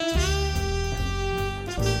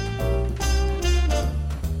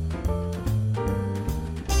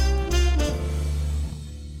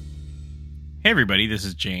Hey everybody, this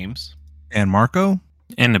is James. And Marco.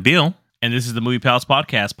 And Nabil. And this is the Movie Pals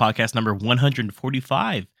Podcast, podcast number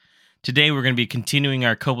 145. Today we're going to be continuing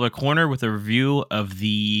our Coppola Corner with a review of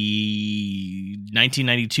the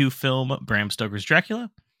 1992 film Bram Stoker's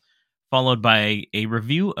Dracula, followed by a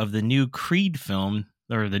review of the new Creed film,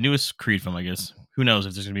 or the newest Creed film, I guess. Who knows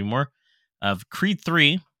if there's going to be more, of Creed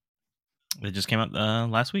 3 that just came out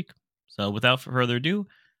last week. So without further ado,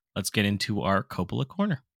 let's get into our Coppola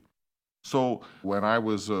Corner. So when I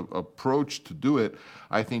was approached to do it,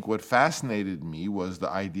 I think what fascinated me was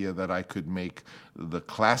the idea that I could make the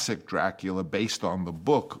classic Dracula based on the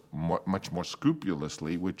book much more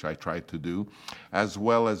scrupulously, which I tried to do, as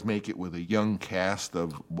well as make it with a young cast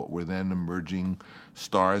of what were then emerging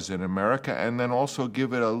stars in America, and then also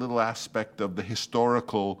give it a little aspect of the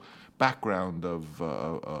historical background of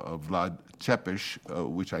Vlad Tepes,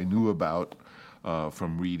 which I knew about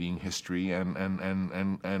from reading history,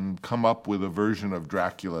 and come up with a version of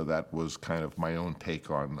Dracula that was kind of my own take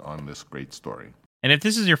on this great story. And if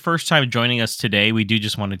this is your first time joining us today, we do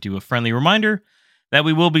just want to do a friendly reminder that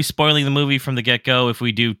we will be spoiling the movie from the get-go if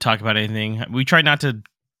we do talk about anything. We try not to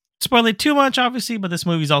spoil it too much, obviously, but this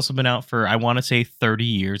movie's also been out for, I want to say, 30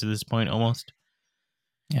 years at this point, almost.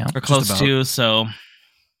 Yeah, or close to, so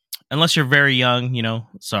unless you're very young,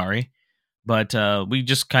 sorry. But we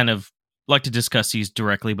just kind of like to discuss these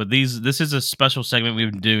directly, but this is a special segment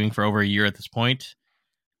we've been doing for over a year at this point,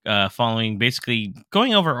 following basically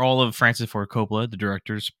going over all of Francis Ford Coppola, the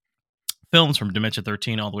director's films from Dementia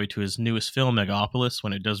 13 all the way to his newest film, Megalopolis,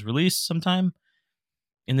 when it does release sometime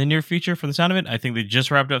in the near future. For the sound of it, I think they just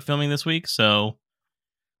wrapped up filming this week, so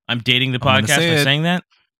I'm dating the podcast by saying that.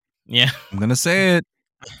 Yeah, I'm gonna say it.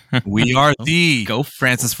 We are the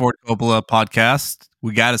Francis Ford Coppola podcast.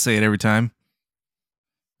 We got to say it every time.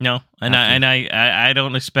 No, and I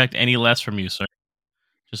don't expect any less from you, sir.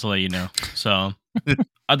 Just to let you know. So,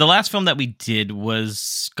 the last film that we did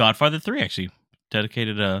was Godfather 3, actually.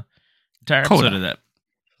 Dedicated a entire episode of that.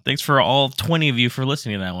 Thanks for all 20 of you for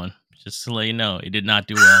listening to that one. Just to let you know, it did not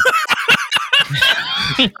do well.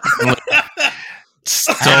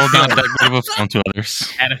 Still not that good of a film to others.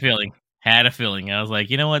 Had a feeling. I was like,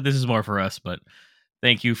 you know what? This is more for us, but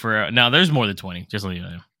thank you for... Now, there's more than 20. Just to let you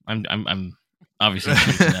know. I'm obviously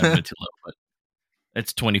that a bit too low, but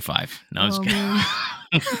it's 25. No, I'm just kidding.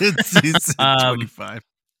 It's 25.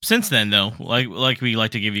 Since then, though, like we like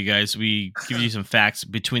to give you guys, we give you some facts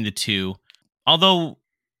between the two. Although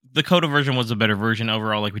the Coda version was a better version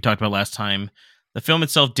overall, like we talked about last time, the film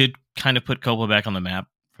itself did kind of put Coppola back on the map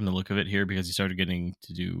from the look of it here, because he started getting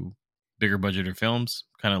to do bigger budgeted films,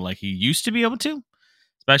 kind of like he used to be able to,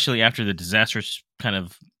 especially after the disastrous kind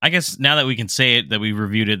of, I guess now that we can say it, that we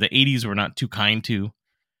reviewed it, the 80s were not too kind to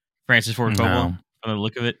Francis Ford Coppola from the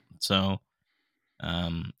look of it. So, I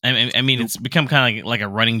mean, it's become kind of like a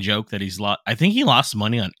running joke that he's lost. I think he lost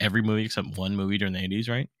money on every movie except one movie during the 80s,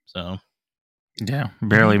 right? So, yeah,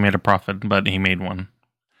 barely made a profit, but he made one.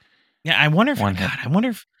 Yeah, I wonder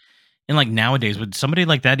if in like nowadays, would somebody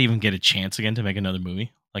like that even get a chance again to make another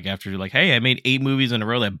movie? Like after like, hey, I made 8 movies in a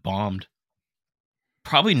row that bombed.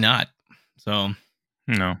 Probably not. So,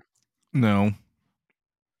 no.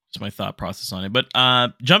 Just my thought process on it. But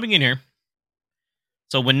jumping in here.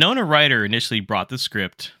 So Winona Ryder initially brought the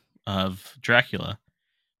script of Dracula,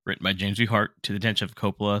 written by James V. Hart, to the attention of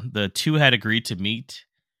Coppola. The two had agreed to meet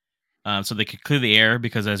so they could clear the air,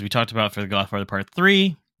 because as we talked about for The Godfather Part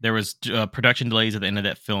 3, there was production delays at the end of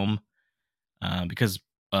that film because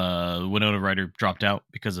Winona Ryder dropped out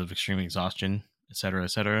because of extreme exhaustion, et cetera,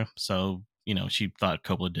 et cetera. So, she thought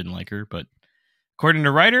Coppola didn't like her, but according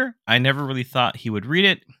to Ryder, I never really thought he would read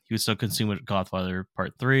it. He was so consumed with Godfather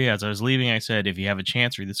Part 3. As I was leaving, I said, if you have a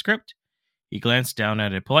chance, read the script. He glanced down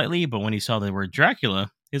at it politely, but when he saw the word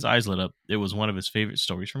Dracula, his eyes lit up. It was one of his favorite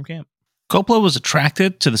stories from camp. Coppola was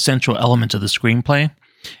attracted to the central element of the screenplay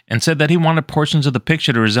and said that he wanted portions of the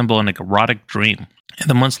picture to resemble an erotic dream. In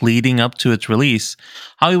the months leading up to its release,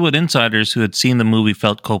 Hollywood insiders who had seen the movie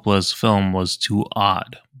felt Coppola's film was too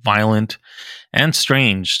odd, violent, and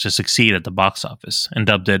strange to succeed at the box office, and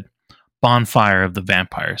dubbed it Bonfire of the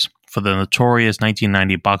Vampires for the notorious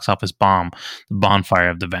 1990 box office bomb, The Bonfire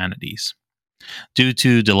of the Vanities. Due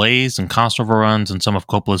to delays and cost overruns in some of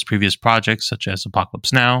Coppola's previous projects, such as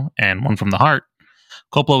Apocalypse Now and One from the Heart,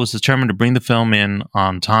 Coppola was determined to bring the film in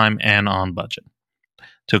on time and on budget.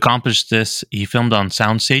 To accomplish this, he filmed on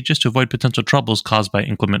sound stages to avoid potential troubles caused by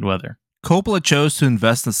inclement weather. Coppola chose to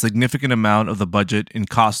invest a significant amount of the budget in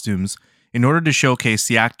costumes in order to showcase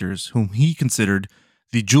the actors whom he considered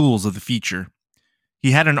the jewels of the feature.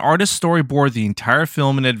 He had an artist storyboard the entire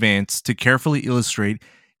film in advance to carefully illustrate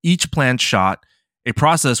each planned shot a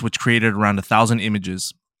process which created around 1,000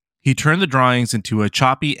 images. He turned the drawings into a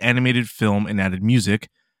choppy animated film and added music,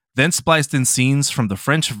 then spliced in scenes from the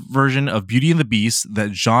French version of Beauty and the Beast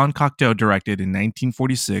that Jean Cocteau directed in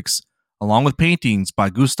 1946, along with paintings by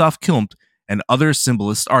Gustave Klimt and other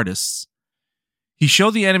symbolist artists. He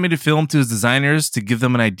showed the animated film to his designers to give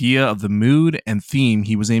them an idea of the mood and theme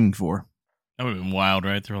he was aiming for. That would have been wild,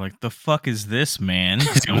 right? They're like, the fuck is this, man?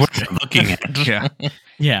 What are you looking at? Yeah.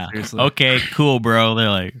 Yeah. Seriously. Okay, cool, bro. They're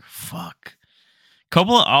like, fuck.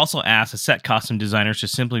 Coppola also asked the set costume designers to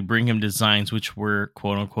simply bring him designs which were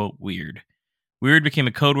quote-unquote weird. Weird became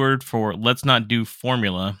a code word for let's not do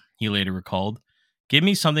formula, he later recalled. Give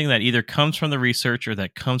me something that either comes from the research or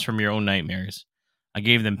that comes from your own nightmares. I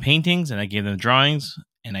gave them paintings and I gave them drawings,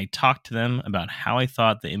 and I talked to them about how I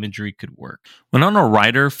thought the imagery could work. Winona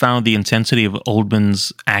Ryder found the intensity of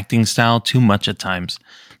Oldman's acting style too much at times.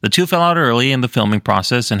 The two fell out early in the filming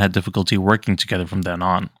process and had difficulty working together from then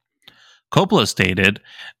on. Coppola stated,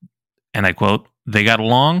 and I quote, "They got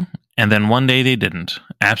along, and then one day they didn't.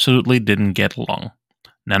 Absolutely didn't get along.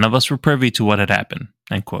 None of us were privy to what had happened,"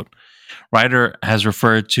 end quote. Ryder has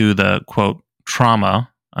referred to the, quote, trauma,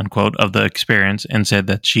 unquote, of the experience and said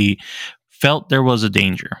that she felt there was a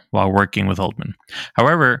danger while working with Oldman.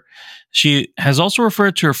 However, she has also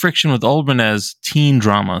referred to her friction with Oldman as teen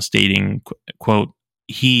drama, stating, quote,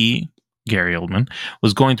 he, Gary Oldman,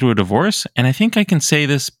 was going through a divorce, and I think I can say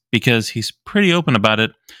this because he's pretty open about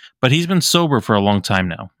it, but he's been sober for a long time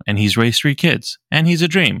now, and he's raised 3 kids, and he's a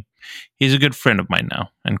dream. He's a good friend of mine now,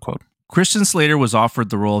 end quote. Christian Slater was offered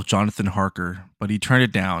the role of Jonathan Harker, but he turned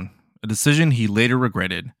it down, a decision he later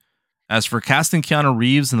regretted. As for casting Keanu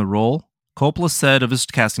Reeves in the role, Coppola said of his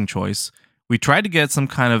casting choice, "We tried to get some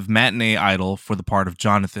kind of matinee idol for the part of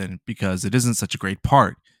Jonathan because it isn't such a great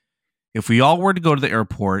part. If we all were to go to the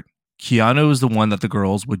airport, Keanu is the one that the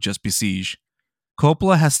girls would just besiege."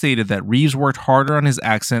 Coppola has stated that Reeves worked harder on his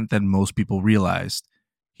accent than most people realized.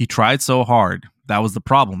 He tried so hard. That was the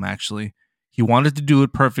problem, actually. He wanted to do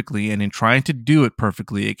it perfectly, and in trying to do it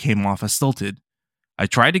perfectly, it came off as stilted. I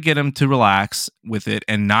tried to get him to relax with it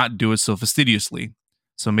and not do it so fastidiously.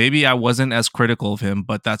 So maybe I wasn't as critical of him,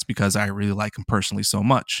 but that's because I really like him personally so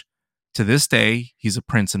much. To this day, he's a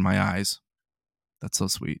prince in my eyes. That's so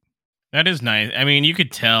sweet. That is nice. I mean, you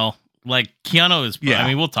could tell. Like, Keanu is... Yeah. I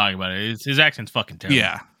mean, we'll talk about it. His accent's fucking terrible.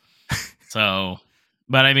 Yeah. So...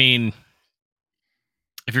 But, I mean...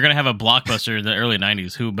 If you're going to have a blockbuster in the early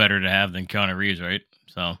 90s, who better to have than Keanu Reeves, right?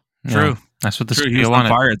 So... True. That's what the True, he studio was on wanted.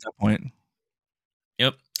 fire at that point.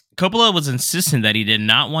 Yep. Coppola was insistent that he did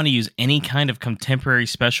not want to use any kind of contemporary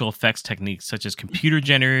special effects techniques such as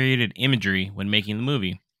computer-generated imagery when making the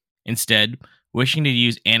movie. Instead, wishing to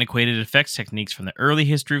use antiquated effects techniques from the early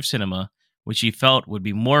history of cinema, which he felt would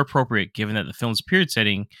be more appropriate given that the film's period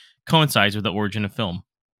setting coincides with the origin of film.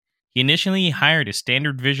 He initially hired a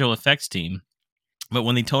standard visual effects team, but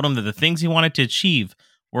when they told him that the things he wanted to achieve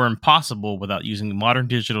were impossible without using modern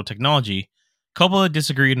digital technology, Coppola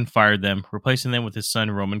disagreed and fired them, replacing them with his son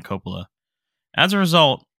Roman Coppola. As a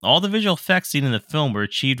result, all the visual effects seen in the film were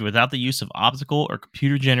achieved without the use of optical or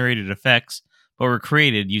computer-generated effects, but were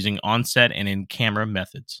created using on-set and in-camera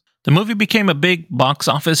methods. The movie became a big box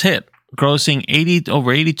office hit, grossing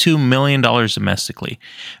over $82 million domestically,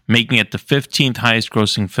 making it the 15th highest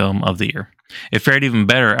grossing film of the year. It fared even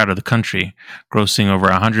better out of the country, grossing over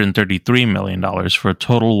 $133 million for a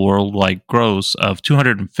total worldwide gross of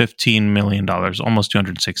 $215 million, almost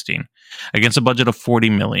 $216, against a budget of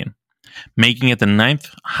 $40 million, making it the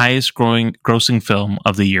 9th highest grossing film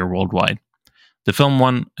of the year worldwide. The film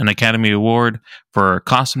won an Academy Award for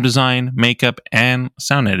costume design, makeup, and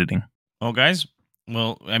sound editing. Oh, guys.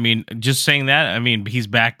 Well, I mean, just saying that, I mean, he's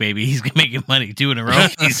back, baby. He's making money 2 in a row.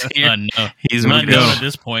 He's here. No, He's not moved done on. at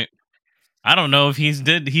this point. I don't know if he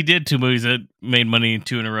did 2 movies that made money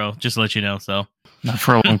 2 in a row, just to let you know. So, Not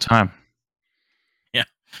for a long time.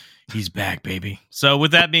 he's back, baby. So,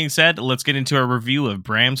 with that being said, let's get into our review of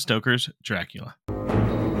Bram Stoker's Dracula.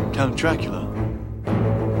 Count Dracula.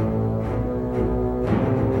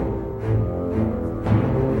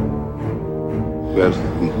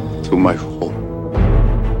 Welcome to my home.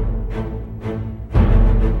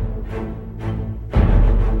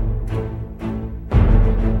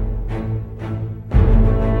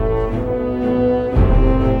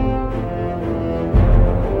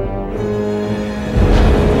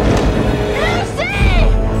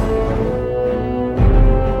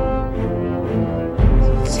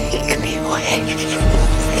 Take me away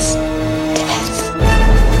from this death.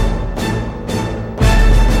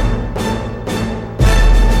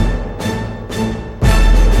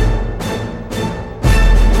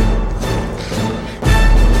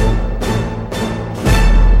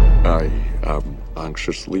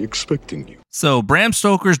 anxiously expecting you. So, Bram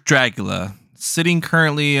Stoker's Dracula, sitting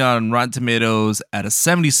currently on Rotten Tomatoes at a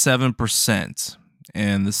 77%.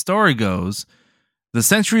 And the story goes, the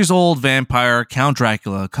centuries-old vampire Count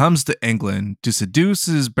Dracula comes to England to seduce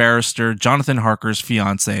his barrister Jonathan Harker's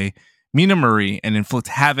fiancée, Mina Murray, and inflict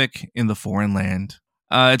havoc in the foreign land.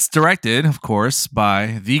 It's directed, of course,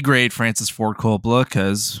 by the great Francis Ford Coppola,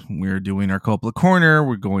 because we're doing our Coppola Corner.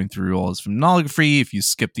 We're going through all his filmography. If you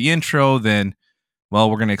skip the intro, then,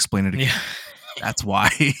 well, we're going to explain it again. Yeah. That's why.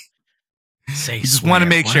 Say We just want to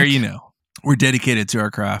make sure you know. We're dedicated to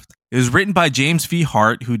our craft. It was written by James V.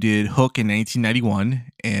 Hart, who did Hook in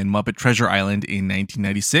 1991 and Muppet Treasure Island in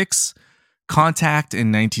 1996, Contact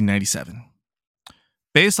in 1997.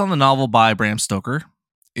 Based on the novel by Bram Stoker,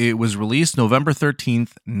 it was released November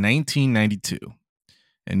 13th, 1992.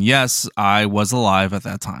 And yes, I was alive at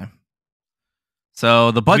that time.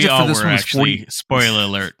 So the budget for this one was 40. Spoiler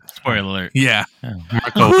alert. Spoiler alert. Yeah.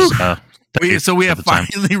 Marco was, We have at the time.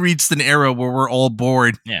 finally reached an era where we're all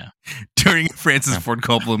bored Yeah. during a Francis Ford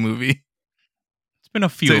Coppola movie. It's been a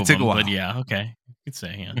few So it of took a them, while. but yeah, okay. You could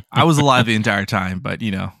say, yeah. I was alive the entire time, but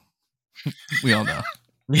we all know.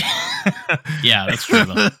 Yeah, that's true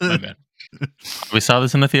though. My bad. We saw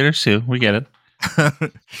this in the theaters too. We get it.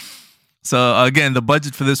 So again, the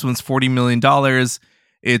budget for this one's $40 million.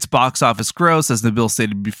 Its box office gross, as Nabil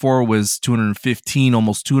stated before, was $215,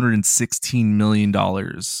 almost $216 million.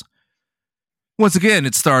 Once again,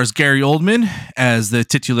 it stars Gary Oldman as the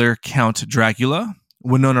titular Count Dracula,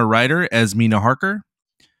 Winona Ryder as Mina Harker,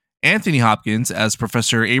 Anthony Hopkins as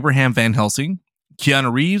Professor Abraham Van Helsing,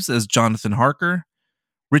 Keanu Reeves as Jonathan Harker,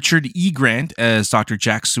 Richard E. Grant as Dr.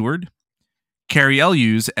 Jack Seward, Carrie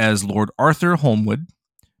Elwes as Lord Arthur Holmwood,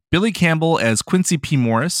 Billy Campbell as Quincy P.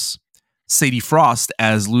 Morris, Sadie Frost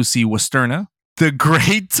as Lucy Westerna, the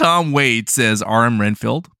great Tom Waits as R.M.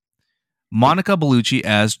 Renfield, Monica Bellucci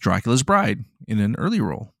as Dracula's bride in an early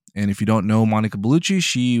role. And if you don't know Monica Bellucci,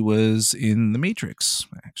 she was in The Matrix,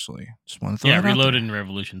 actually. Just want to throw that out there. Reloaded and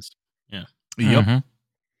Revolutions. Yeah. Yep.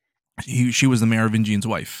 Mhm. She was the Merovingian's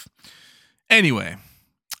wife. Anyway,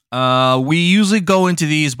 we usually go into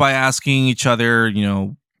these by asking each other,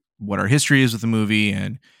 what our history is with the movie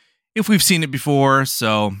and if we've seen it before.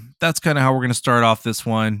 So that's kind of how we're going to start off this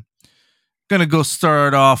one. Going to go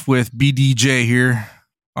start off with BDJ here,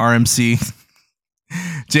 RMC.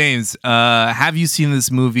 James, have you seen this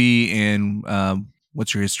movie and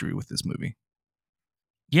what's your history with this movie?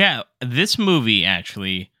 Yeah, this movie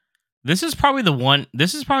actually, this is probably the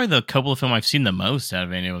Coppola film I've seen the most out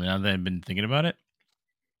of any of them now that I've been thinking about it.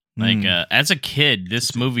 Like, as a kid,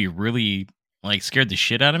 this movie really scared the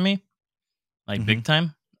shit out of me, big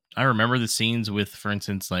time. I remember the scenes with, for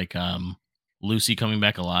instance, Lucy coming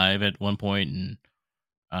back alive at one point,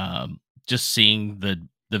 and just seeing the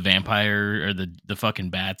vampire or the fucking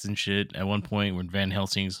bats and shit at one point when Van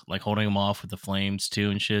Helsing's holding them off with the flames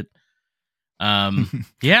too and shit. Yeah,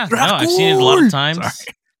 no, I've seen it a lot of times.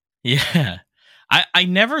 Sorry. Yeah. I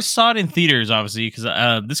never saw it in theaters, obviously, because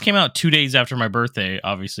this came out 2 days after my birthday,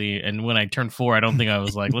 obviously. And when I turned 4, I don't think I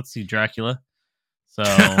was like, let's see Dracula. So,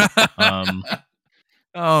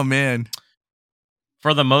 oh, man.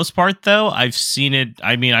 For the most part, though, I've seen it.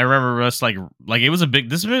 I mean, I remember us it was a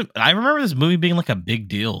big. I remember this movie being a big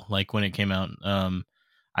deal, when it came out. I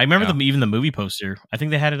remember even the movie poster. I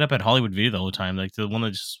think they had it up at Hollywood Video the whole time, the one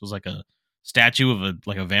that just was a statue of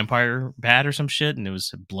a vampire bat or some shit, and it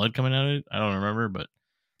was blood coming out of it. I don't remember, but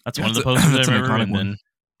that's one of the posters I remember. And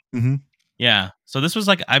then, yeah, so this was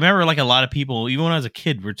I remember a lot of people, even when I was a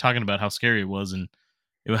kid, were talking about how scary it was and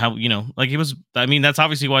how it was. I mean, that's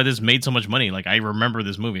obviously why this made so much money. I remember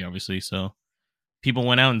this movie, obviously, so people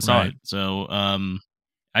went out and saw it. So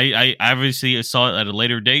I obviously saw it at a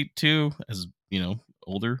later date too, as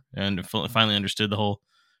older, and finally understood the whole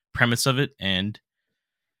premise of it. And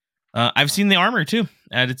I've seen The Armor too,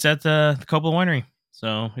 and it's at the Coppola Winery.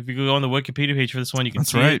 So if you go on the Wikipedia page for this one, you can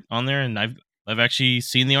see it on there. And I've actually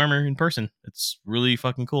seen The Armor in person. It's really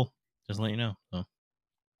fucking cool. Just to let you know. So.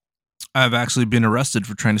 I've actually been arrested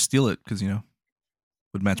for trying to steal it because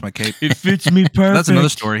would match my cape. It fits me perfect. That's another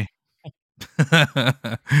story.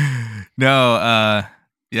 No,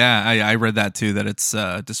 yeah, I read that too. That it's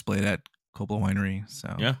displayed at Coppola Winery.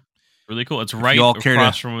 So yeah, really cool. It's right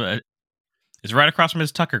from. It's right across from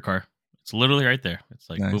his Tucker car. It's literally right there. It's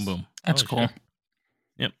nice. Boom, boom. That's cool. Shit.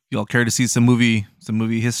 Yep. Y'all care to see some movie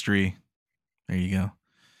history? There you go.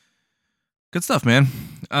 Good stuff, man.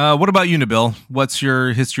 What about you, Nabil? What's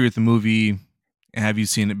your history with the movie? Have you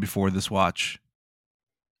seen it before this watch?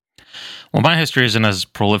 Well, my history isn't as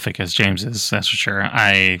prolific as James's, that's for sure.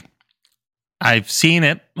 I've seen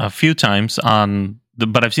it a few times on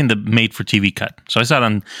but I've seen the made for TV cut. So I saw it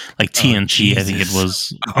on like TNT. I think it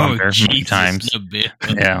was on there many times.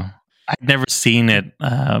 Yeah, I'd never seen it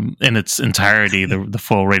in its entirety, the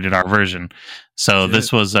full rated R version. So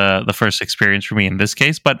this was the first experience for me in this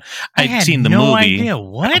case. But I'd seen the movie. Idea.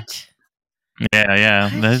 What? Yeah.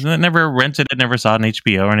 I never rented it, never saw it on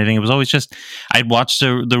HBO or anything. It was always just I'd watched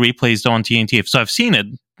the replays on TNT. So I've seen it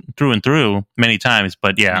through and through many times.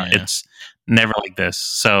 But yeah. It's never like this.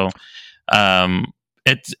 So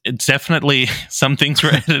it's definitely some things were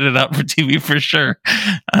edited out for TV for sure.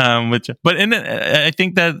 I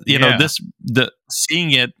think that the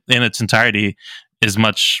seeing it in its entirety is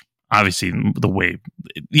much. Obviously, the way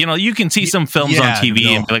you can see some films on TV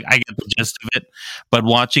and be like, I get the gist of it, but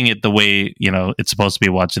watching it the way it's supposed to be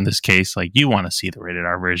watched in this case, like you want to see the rated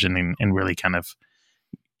R version and really kind of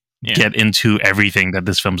get into everything that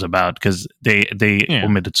this film's about, because they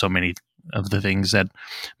omitted so many of the things that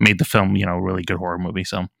made the film a really good horror movie.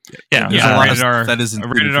 So a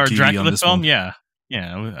rated R Dracula film. Yeah.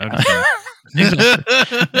 I would So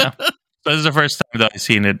this is the first time that I've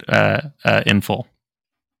seen it in full.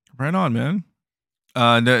 Right on, man.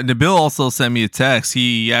 Nabil also sent me a text.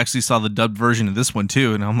 He actually saw the dubbed version of this one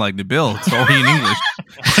too, and I'm like, Nabil, it's already in English.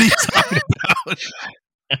 What are you talking about?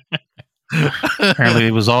 Apparently,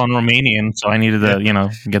 it was all in Romanian, so I needed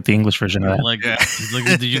to, get the English version of that. Like,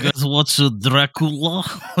 did you guys watch Dracula?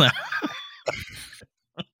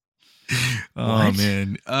 Oh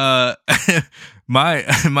man,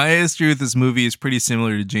 my history with this movie is pretty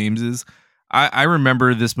similar to James's. I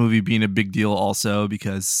remember this movie being a big deal also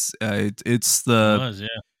because it's the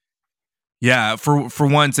for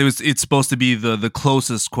once it's supposed to be the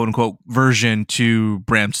closest quote unquote version to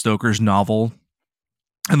Bram Stoker's novel,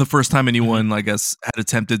 and the first time anyone I guess had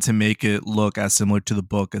attempted to make it look as similar to the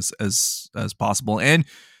book as possible. And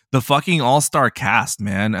the fucking all-star cast,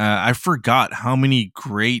 man, I forgot how many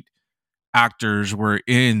great actors were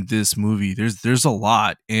in this movie. There's a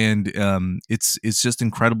lot, and it's just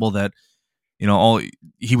incredible that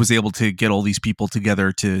he was able to get all these people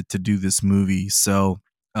together to do this movie. So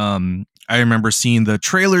I remember seeing the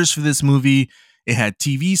trailers for this movie. It had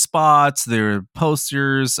TV spots, there were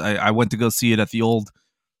posters. I went to go see it at the old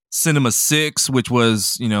Cinema 6, which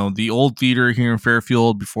was the old theater here in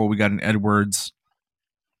Fairfield before we got an Edwards.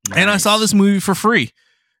 Nice. And I saw this movie for free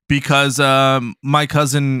because my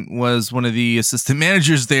cousin was one of the assistant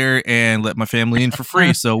managers there and let my family in for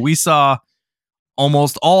free. So we saw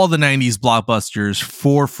almost all the 90s blockbusters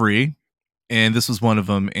for free, and this was one of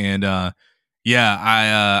them. And I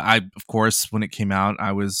of course, when it came out,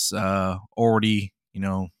 I was already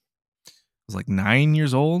I was like 9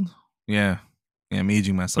 years old. Yeah, I'm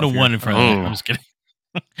aging myself. Put a one in front of it. I'm just kidding.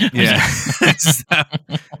 Yeah.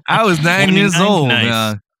 I was 9 years old.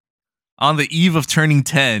 Nice. On the eve of turning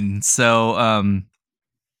 10. So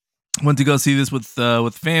went to go see this with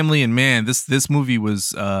family, and man, this movie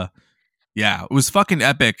was it was fucking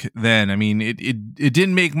epic then. I mean, it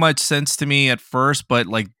didn't make much sense to me at first, but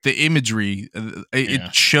like the imagery,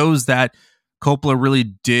 it shows that Coppola really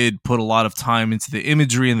did put a lot of time into the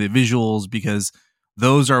imagery and the visuals, because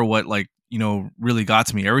those are what really got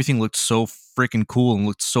to me. Everything looked so freaking cool and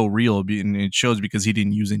looked so real, and it shows because he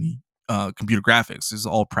didn't use any computer graphics. It's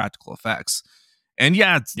all practical effects. And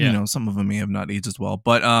some of them may have not aged as well,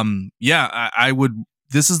 but I would.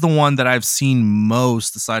 This is the one that I've seen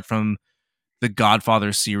most, aside from the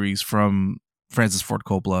Godfather series from Francis Ford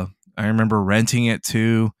Coppola. I remember renting it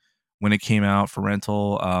too when it came out for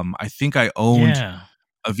rental. I think I owned a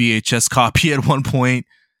VHS copy at one point.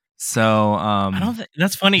 So I don't think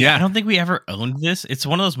that's funny. Yeah. I don't think we ever owned this. It's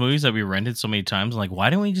one of those movies that we rented so many times. Like,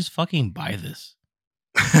 why don't we just fucking buy this?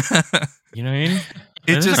 You know what I mean?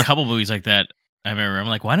 There's a couple movies like that I remember. I'm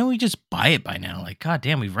like, why don't we just buy it by now? Like, god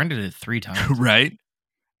damn, we've rented it 3 times. Right?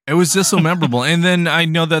 It was just so memorable. And then I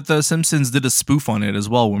know that The Simpsons did a spoof on it as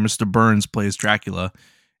well, where Mr. Burns plays Dracula.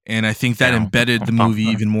 And I think that embedded the movie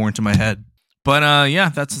even more into my head. But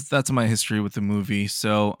that's my history with the movie.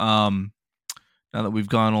 So now that we've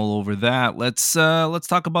gone all over that, let's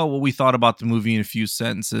talk about what we thought about the movie in a few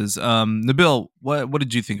sentences. Nabil, what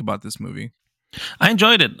did you think about this movie? I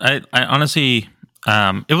enjoyed it. I honestly,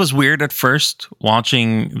 it was weird at first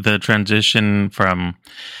watching the transition from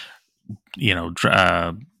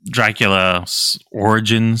Dracula's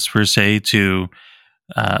origins per se to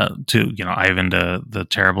Ivan the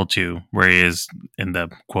Terrible 2, where he is in the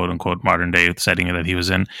quote unquote modern day setting that he was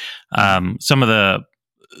in. Let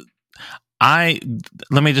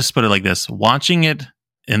me just put it like this: watching it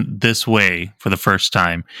in this way for the first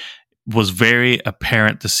time was very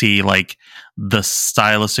apparent to see like the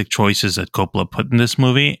stylistic choices that Coppola put in this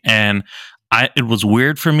movie, and it was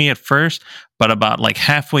weird for me at first, but about like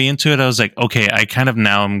halfway into it, I was like, okay, I kind of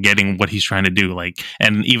now am getting what he's trying to do. Like,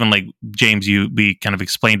 and even like James, we kind of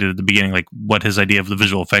explained it at the beginning, like what his idea of the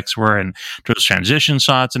visual effects were and those transition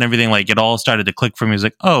shots and everything. Like, it all started to click for me. It was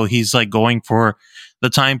like, oh, he's like going for the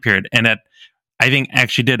time period, and that I think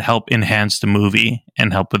actually did help enhance the movie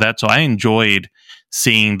and help with that. So I enjoyed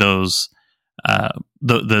seeing those.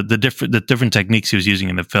 The different techniques he was using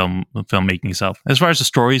in the filmmaking itself. As far as the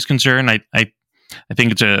story is concerned, I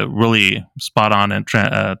think it's a really spot on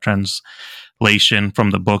translation from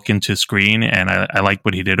the book into screen, and I like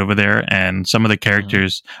what he did over there. And some of the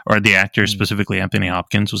characters or the actors, specifically Anthony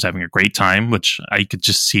Hopkins, was having a great time, which I could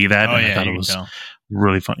just see that. Oh, and I thought it was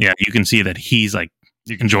really fun. Yeah, you can see that he's like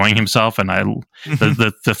enjoying himself, and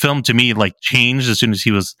the film to me like changed as soon as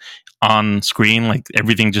he was on screen. Like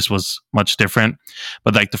everything just was much different.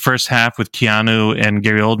 But like the first half with Keanu and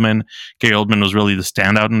Gary Oldman was really the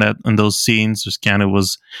standout in those scenes. Just Keanu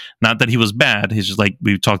was, not that he was bad, he's just like,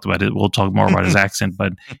 we talked about it, we'll talk more about his accent,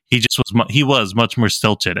 but he just was much more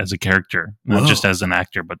stilted as a character, not just as an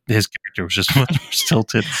actor, but his character was just much more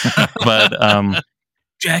stilted. But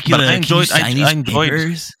Dracula, but I enjoyed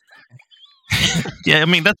papers? yeah, I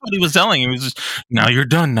mean that's what he was telling him. He was just, now you're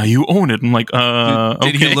done, now you own it. I'm like, Did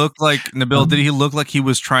okay. he look like Nabil? Did he look like he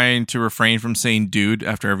was trying to refrain from saying "dude"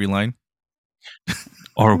 after every line?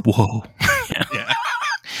 Or whoa.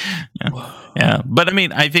 Yeah. But I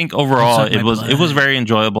mean, I think overall it was very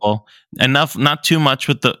enjoyable. Enough, not too much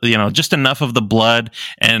with the, just enough of the blood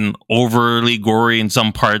and overly gory in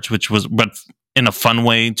some parts, but in a fun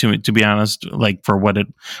way, to be honest, like for what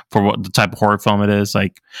the type of horror film it is.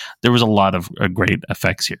 Like there was a lot of great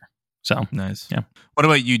effects here. So nice. Yeah. What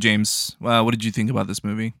about you, James? What did you think about this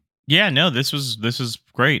movie? Yeah, no, this was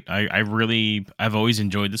great. I've always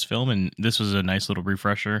enjoyed this film, and this was a nice little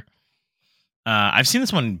refresher. I've seen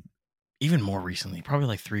this one even more recently, probably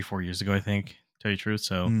like 3-4 years ago, I think, to tell you the truth.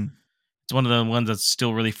 So it's one of the ones that's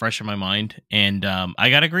still really fresh in my mind. And I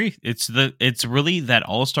gotta agree. It's really that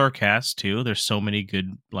all-star cast too. There's so many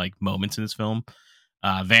good like moments in this film.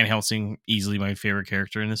 Van Helsing, easily my favorite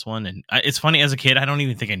character in this one. And it's funny, as a kid, I don't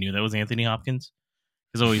even think I knew that was Anthony Hopkins.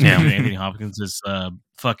 Because always Anthony Hopkins is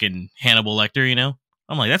fucking Hannibal Lecter,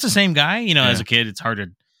 I'm like, that's the same guy. As a kid, it's hard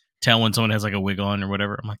to tell when someone has like a wig on or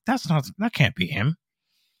whatever. I'm like, that can't be him.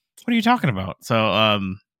 What are you talking about? So,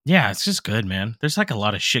 yeah, it's just good, man. There's like a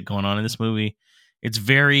lot of shit going on in this movie. It's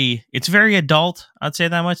very adult. I'd say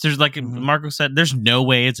that much. There's like Marco said, there's no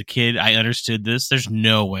way as a kid I understood this. There's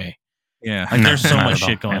no way. Yeah, like there's so much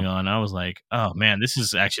shit going on. I was like, oh man, this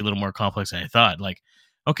is actually a little more complex than I thought. Like,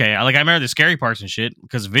 okay, I remember the scary parts and shit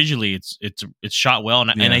because visually it's shot well,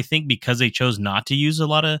 and I think because they chose not to use a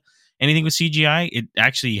lot of anything with CGI, it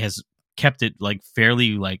actually has kept it like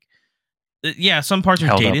fairly like. Yeah, some parts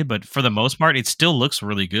are dated, but for the most part, it still looks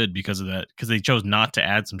really good because of that. Because they chose not to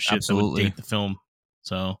add some shit that would date the film.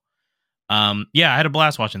 So, yeah, I had a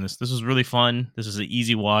blast watching this. This was really fun. This is an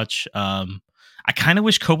easy watch. I kind of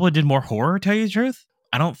wish Coppola did more horror. To tell you the truth,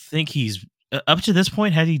 I don't think he's up to this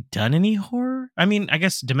point. Had he done any horror? I mean, I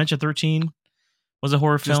guess Dementia 13 was a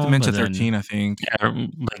horror film. Dementia 13, I think. Yeah,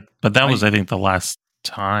 but that was, I think, the last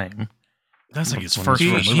time. That's like his first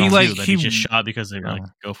movie he just shot because they were like,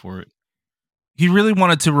 go for it. He really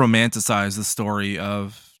wanted to romanticize the story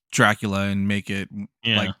of Dracula and make it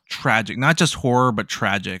like tragic, not just horror, but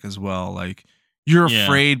tragic as well. Like you're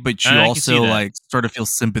afraid, but you also like sort of feel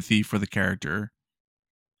sympathy for the character.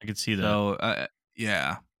 I could see that. So,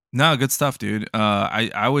 yeah, no, good stuff, dude.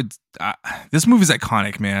 This movie's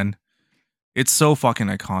iconic, man. It's so fucking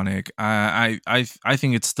iconic. I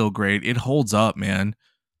think it's still great. It holds up, man,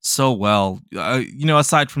 so well.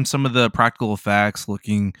 Aside from some of the practical effects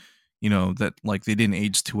looking, that like they didn't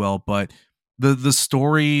age too well, but the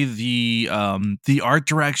story, the art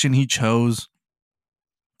direction he chose,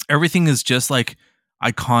 everything is just like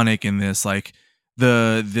iconic in this. Like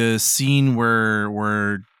the scene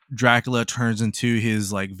where Dracula turns into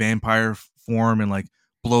his like vampire form and like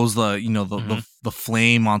blows the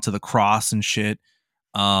flame onto the cross and shit.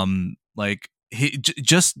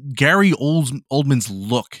 Just Gary Oldman's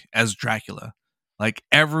look as Dracula. Like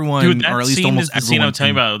everyone, dude, that or at least scene almost is the everyone. Scene I'm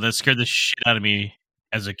telling you about that scared the shit out of me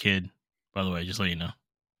as a kid. By the way, just let you know.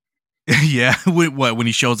 Yeah, when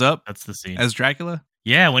he shows up? That's the scene as Dracula.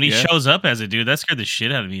 Yeah, when he shows up as a dude, that scared the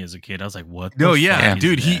shit out of me as a kid. I was like, "What?" No, yeah,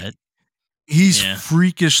 dude, he's Yeah.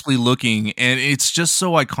 freakishly looking, and it's just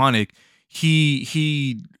so iconic.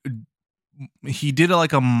 He did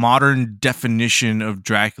like a modern definition of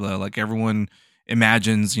Dracula. Like everyone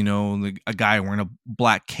imagines, like a guy wearing a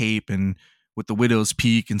black cape and with the widow's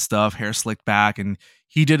peak and stuff, hair slicked back, and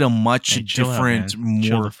he did a much different,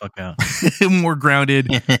 chill the fuck out. more grounded,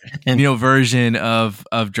 version of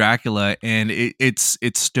Dracula, and it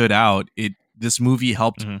stood out. This movie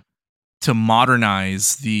helped to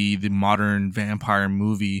modernize the modern vampire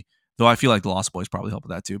movie. Though I feel like The Lost Boys probably helped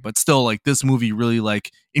with that too. But still, like, this movie really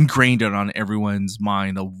like ingrained it on everyone's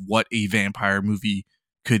mind of what a vampire movie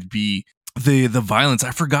could be. The violence, I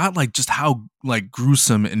forgot like just how like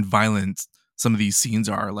gruesome and violent some of these scenes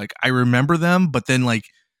are. Like, I remember them, but then like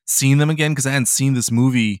seeing them again, because I hadn't seen this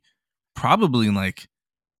movie probably in like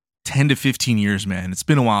 10 to 15 years, man. It's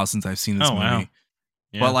been a while since I've seen this movie. Wow.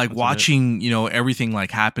 Yeah, but like watching, everything like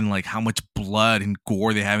happen, like how much blood and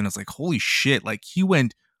gore they have, and it's like, holy shit, like he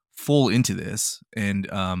went full into this, and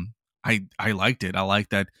I liked it. I like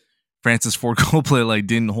that Francis Ford Coppola like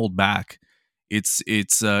didn't hold back. It's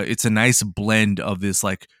a nice blend of this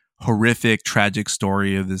like horrific, tragic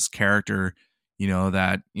story of this character,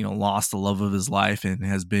 that lost the love of his life and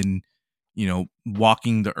has been,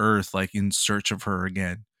 walking the earth like in search of her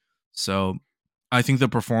again. So I think the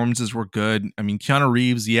performances were good. I mean, Keanu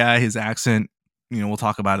Reeves, his accent, we'll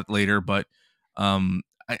talk about it later, but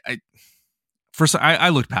I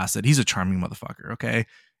looked past it. He's a charming motherfucker, okay?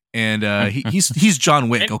 And he's John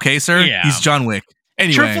Wick, okay, sir? Yeah. He's John Wick.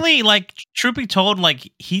 Anyway. Truthfully, like, truth be told,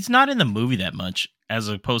 like, he's not in the movie that much as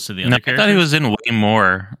opposed to the other characters. I thought he was in way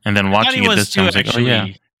more, and then watching it this time, I was like, oh yeah.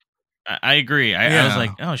 I agree. I was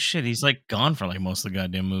like, oh shit, he's like gone for like most of the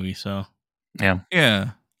goddamn movie. So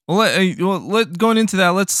yeah. Well, going into that,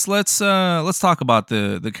 let's talk about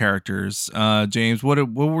the characters. James, what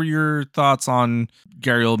were your thoughts on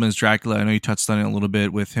Gary Oldman's Dracula? I know you touched on it a little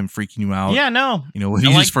bit with him freaking you out. Yeah, no,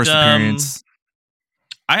 his first appearance.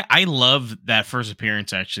 I love that first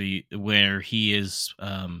appearance actually, where he is.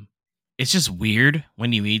 It's just weird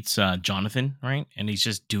when he meets Jonathan, right? And he's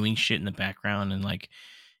just doing shit in the background, and like,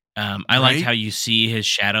 I like how you see his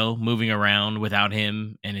shadow moving around without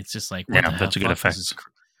him, and it's just like, what the that's a good effect.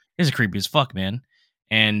 This is creepy as fuck, man.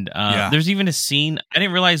 And there's even a scene, I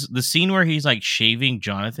didn't realize the scene where he's like shaving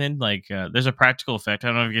Jonathan, like there's a practical effect. I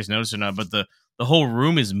don't know if you guys noticed or not, but the whole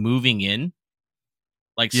room is moving in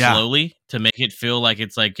like slowly to make it feel like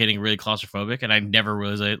it's like getting really claustrophobic. And I never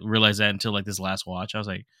realized that until like this last watch. I was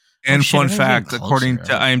like, and fun fact, according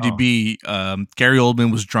to IMDb, Gary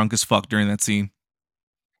Oldman was drunk as fuck during that scene.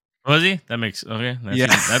 Was he? That makes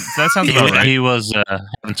that sounds about right. He was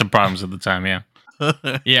having some problems at the time, yeah.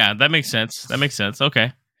 Yeah, that makes sense.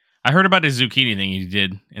 Okay. I heard about his zucchini thing he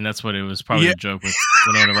did, and that's what it was probably a joke with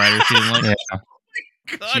Winona Ryder. She didn't like it.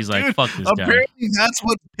 God, she's like, fuck this guy. Apparently that's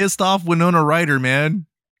what pissed off Winona Ryder, man.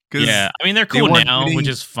 Yeah, I mean, they're cool now, which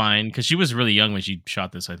is fine, because she was really young when she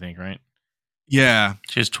shot this, I think, right? Yeah.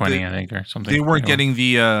 She was 20, I think, or something. They weren't getting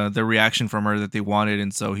the reaction from her that they wanted,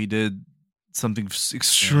 and so he did something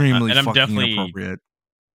extremely fucking inappropriate.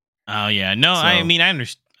 Oh, yeah. No, so, I mean, I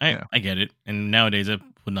understand. I get it, and nowadays it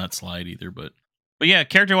would not slide either. But yeah,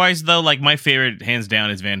 character wise though, like my favorite hands down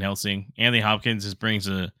is Van Helsing. Anthony Hopkins just brings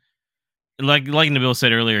a like Nabil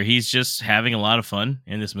said earlier, he's just having a lot of fun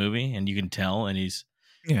in this movie, and you can tell. And he's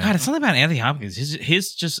God, it's something about Anthony Hopkins.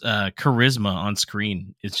 His just charisma on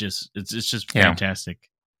screen. It's just fantastic.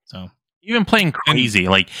 So even playing crazy,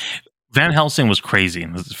 like Van Helsing was crazy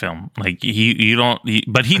in this film. Like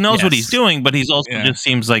but he knows what he's doing, but he's also just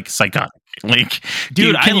seems like psychotic. Like,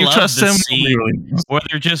 dude, I love trust the scene where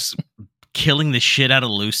they're just killing the shit out of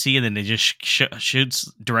Lucy, and then they just shoots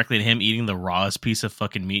directly at him eating the rawest piece of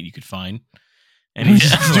fucking meat you could find. And he's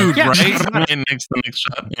just dude, right next to the next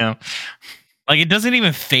shot, yeah. Like it doesn't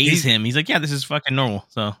even faze him. He's like, yeah, this is fucking normal.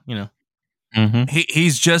 So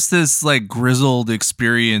he's just this like grizzled,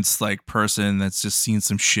 experienced like person that's just seen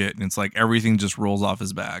some shit, and it's like everything just rolls off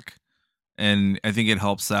his back. And I think it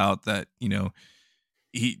helps out that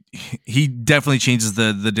he definitely changes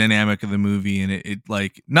the dynamic of the movie, and it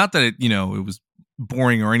like, not that it was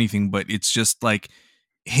boring or anything, but it's just like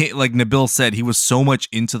Nabil said, he was so much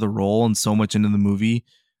into the role and so much into the movie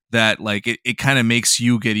that like it kind of makes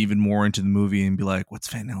you get even more into the movie and be like, what's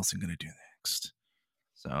Van Helsing gonna do next?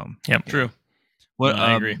 So true. What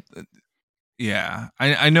I agree. Yeah,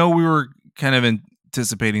 I know we were kind of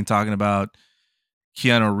anticipating talking about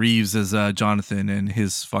Keanu Reeves as Jonathan and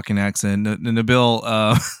his fucking accent. Nabil,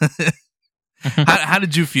 how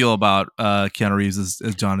did you feel about Keanu Reeves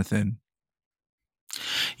as Jonathan?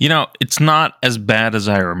 It's not as bad as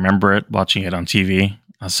I remember it watching it on TV.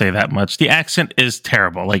 I'll say that much. The accent is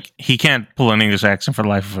terrible. Like, he can't pull an English accent for the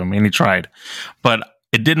life of him, and he tried. But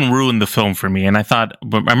it didn't ruin the film for me. And I thought,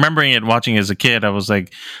 but remembering it watching as a kid, I was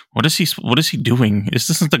like, what is he doing? Is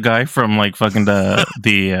this the guy from like fucking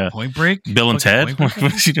the Point Break? Bill and Ted?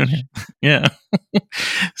 What is he doing here? Yeah.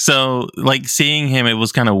 So like seeing him, it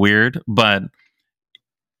was kind of weird, but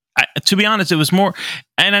to be honest, it was more,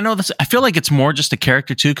 and I know this, I feel like it's more just a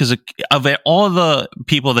character too, because of all the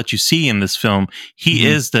people that you see in this film, he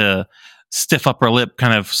is the stiff upper lip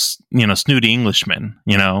kind of, snooty Englishman,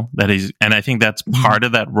 that he's, and I think that's part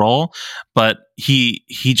of that role. But he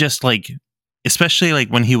just like, especially like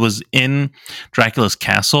when he was in Dracula's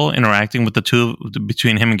castle interacting with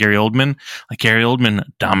between him and Gary Oldman, like Gary Oldman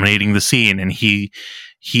dominating the scene, and he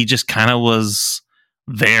just kind of was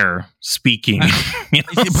there speaking.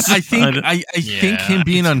 But I think him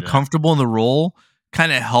being uncomfortable in the role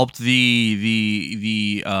kind of helped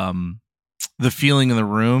the feeling in the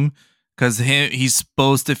room, because he's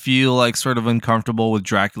supposed to feel like sort of uncomfortable with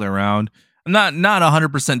Dracula around. I'm not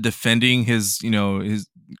 100% defending his his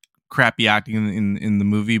crappy acting in the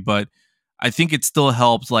movie, but I think it still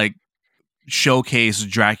helped like showcase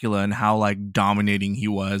Dracula and how like dominating he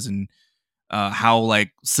was, and how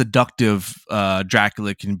like seductive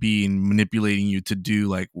Dracula can be in manipulating you to do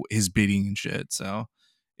like his bidding and shit. So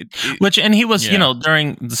and he was,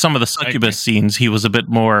 during some of the succubus scenes, he was a bit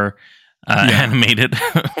more animated,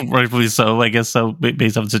 rightfully so, I guess, so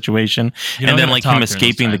based on the situation. And then like him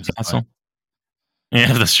escaping the castle.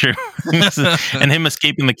 Yeah, that's true. And him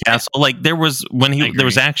escaping the castle, like there was there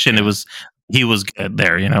was action, he was good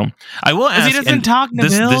there. I will ask. He doesn't talk.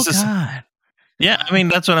 Nabil, God. Yeah, I mean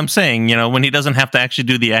that's what I'm saying. When he doesn't have to actually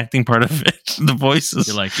do the acting part of it, the voices.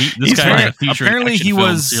 You're like this guy. Apparently, he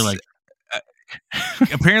was. So you're like,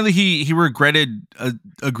 apparently, he regretted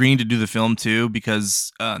agreeing to do the film too,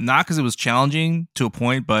 because not because it was challenging to a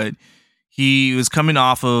point, but he was coming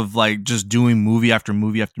off of like just doing movie after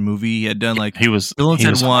movie after movie. He had done like Bill and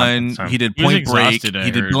Ted 1. He did Point Break. He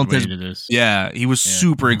did Bill and Ted's. Yeah, he was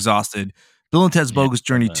super exhausted. Bill and Ted's Bogus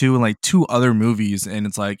Journey 2 and like 2 other movies, and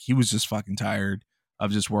it's like he was just fucking tired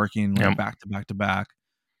of just working like back to back to back.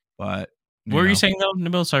 But what were you saying though,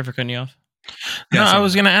 Nabil? Sorry for cutting you off. No, I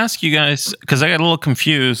was going to ask you guys, because I got a little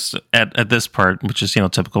confused at this part, which is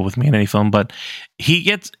typical with me in any film. But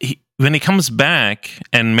when he comes back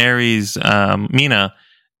and marries Mina,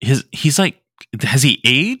 he's like, has he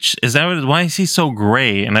aged? Is that why is he so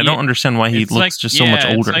gray? And I don't understand why he looks just so much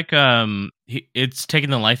older. It's like it's taking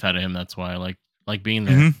the life out of him. That's why, like being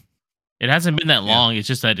there. It hasn't been that long. It's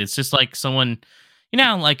just like someone,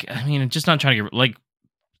 like I mean, just not trying to get like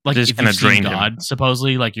just if you've seen God,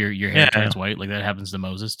 supposedly, like your hair turns white, like that happens to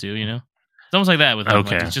Moses too. It's almost like that with him.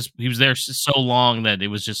 Okay, like it's just he was there so long that it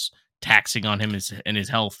was just taxing on him and his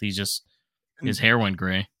health. His hair went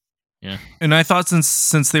gray. Yeah, and I thought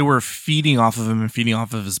since they were feeding off of him and feeding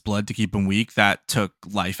off of his blood to keep him weak, that took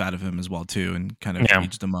life out of him as well too, and kind of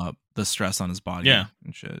aged him up. The stress on his body, and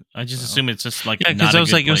shit. I just assume it's just like because I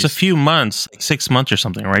was like, it was a few months, like 6 months or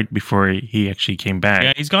something, right before he actually came back.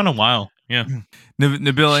 Yeah, he's gone a while. Yeah,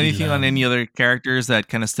 Nabil, anything on any other characters that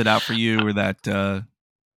kind of stood out for you or that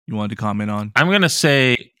you wanted to comment on? I'm gonna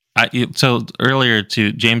say so earlier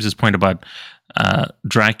to James's point about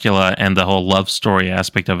Dracula and the whole love story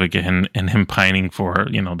aspect of it, and him pining for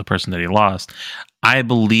the person that he lost. I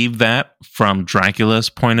believe that from Dracula's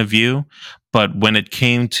point of view, but when it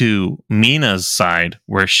came to Mina's side,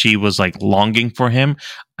 where she was like longing for him,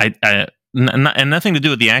 and nothing to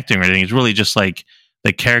do with the acting or anything. It's really just like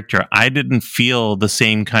the character. I didn't feel the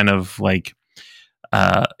same kind of like.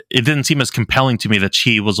 It didn't seem as compelling to me that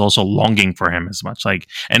she was also longing for him as much. Like,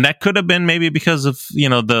 and that could have been maybe because of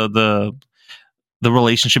the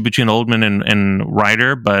relationship between Oldman and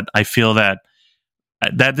Ryder, but I feel that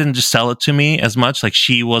didn't just sell it to me as much. Like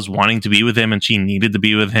she was wanting to be with him and she needed to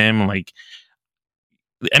be with him. Like,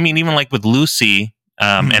 I mean, even like with Lucy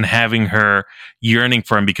and having her yearning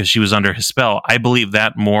for him because she was under his spell, I believe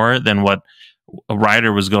that more than what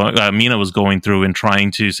Ryder was Mina was going through and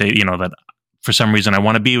trying to say, that for some reason I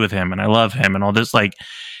want to be with him and I love him and all this. Like,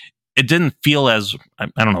 it didn't feel as, I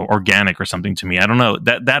don't know, organic or something to me. I don't know,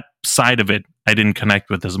 that side of it I didn't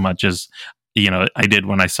connect with as much as I did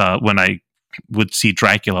when I would see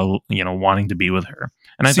Dracula wanting to be with her.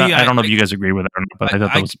 And I don't know if you guys agree with it or not, but I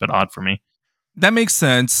thought that was a bit odd for me. That makes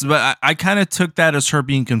sense, but I kind of took that as her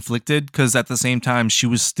being conflicted, because at the same time she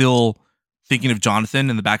was still thinking of Jonathan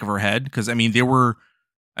in the back of her head, because I mean he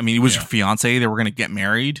was her fiance, they were going to get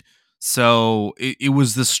married. So it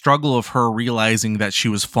was the struggle of her realizing that she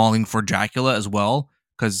was falling for Dracula as well,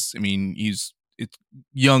 because I mean it's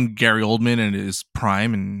young Gary Oldman in his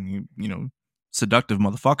prime, and seductive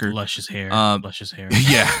motherfucker. Luscious hair. Luscious hair.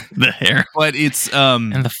 Yeah, The hair but it's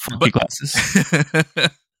and the funky glasses.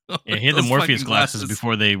 Yeah, he had the Those Morpheus fucking glasses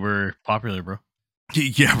before they were popular, bro.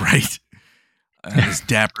 Yeah, right. His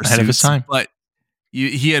dapper Ahead of his suits. time. But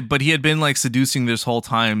he had been like seducing this whole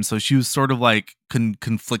time, so she was sort of like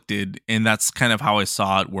conflicted, and that's kind of how I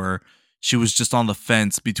saw it, where she was just on the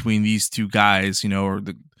fence between these two guys, or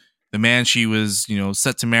the man she was,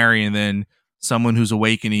 set to marry, and then someone who's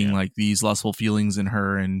awakening like these lustful feelings in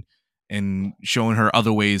her, and showing her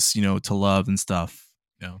other ways, to love and stuff,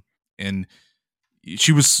 and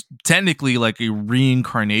she was technically like a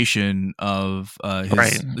reincarnation of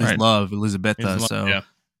his love, Elisabetta. So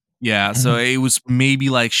so it was maybe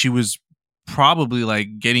like she was probably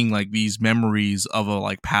like getting like these memories of a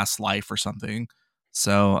like past life or something.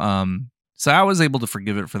 So I was able to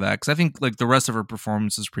forgive it for that, because I think like the rest of her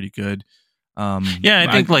performance is pretty good. I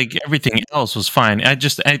think like everything else was fine. I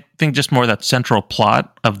think just more that central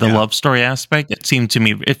plot of the love story aspect. It seemed to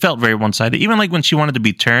me, it felt very one sided. Even like when she wanted to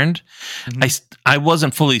be turned, I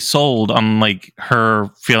wasn't fully sold on like her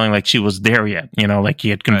feeling like she was there yet. Like he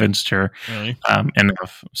had convinced her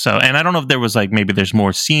enough. So, and I don't know if there was like maybe there's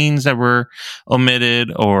more scenes that were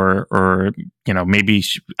omitted, or maybe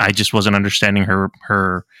I just wasn't understanding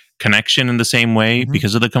her connection in the same way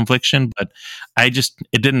because of the confliction. But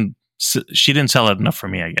she didn't sell it enough for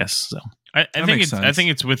me, I guess. So I think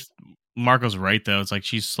it's with Marco's right though. It's like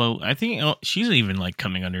she's slow. I think she's even like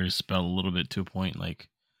coming under his spell a little bit, to a point like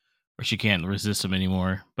where she can't resist him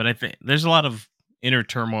anymore. But I think there's a lot of inner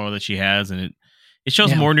turmoil that she has, and it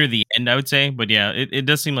shows more near the end, I would say. But yeah, it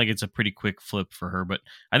does seem like it's a pretty quick flip for her. But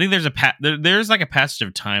I think there's like a passage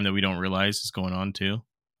of time that we don't realize is going on too.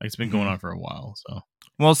 Like it's been going on for a while. So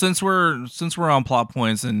well, since we're on plot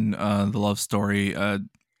points and the love story,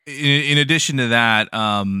 in addition to that,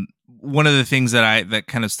 one of the things that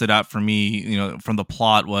kind of stood out for me, from the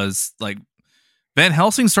plot, was like Van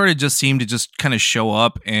Helsing just seemed to just kind of show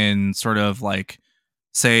up and sort of like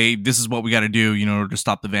say, this is what we got to do, to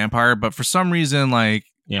stop the vampire. But for some reason, like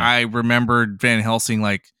I remembered Van Helsing,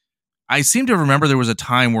 like I seem to remember there was a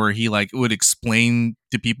time where he like would explain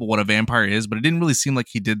to people what a vampire is, but it didn't really seem like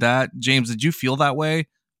he did that. James, did you feel that way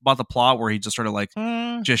about the plot, where he just sort of like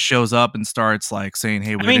just shows up and starts like saying,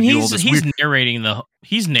 "Hey, he's narrating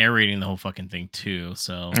the whole fucking thing too."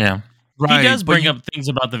 So yeah, right. He does bring up things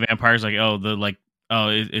about the vampires, like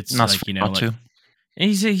it's not like and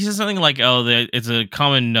he says something like, it's a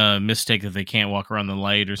common mistake that they can't walk around the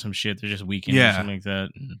light or some shit. They're just weakened or something like that.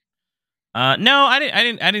 No,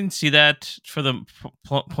 I didn't see that for the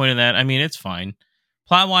point of that. I mean, it's fine.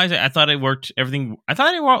 Plot wise, I thought it worked. Everything. I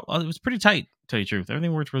thought it was pretty tight. To tell you the truth,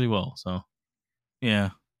 everything worked really well. So,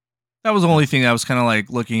 yeah, that was the only thing I was kind of like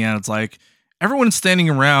looking at. It's like everyone's standing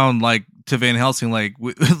around like to Van Helsing, like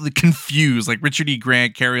confused. Like Richard E.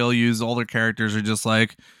 Grant, Cary Elwes, all their characters are just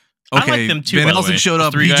like, okay, I like them too, Van Helsing showed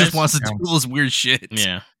up. He just wants to do all this weird shit.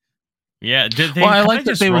 Yeah. I like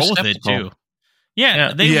that they were with it too.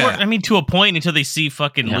 Yeah, they were. I mean, to a point, until they see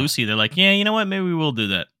fucking Lucy, they're like, yeah, you know what? Maybe we will do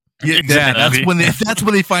that. Yeah, exactly. That's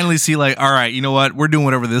when they finally see, like, all right, you know what? We're doing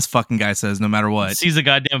whatever this fucking guy says, no matter what. Sees the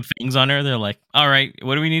goddamn fangs on her. They're like, all right,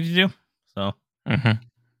 what do we need to do? So, yeah,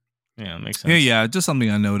 it makes sense. Yeah, just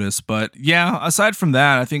something I noticed. But yeah, aside from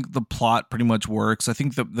that, I think the plot pretty much works. I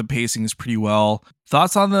think the pacing is pretty well.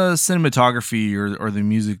 Thoughts on the cinematography or the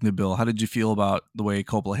music, Nabil? How did you feel about the way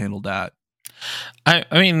Coppola handled that? I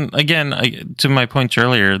mean, again, to my point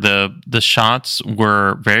earlier, the shots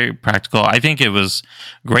were very practical. I think it was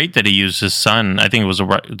great that he used his son. I think it was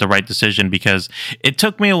the right decision, because it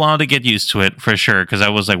took me a while to get used to it, for sure. Because I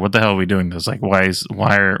was like, "What the hell are we doing this? Like, why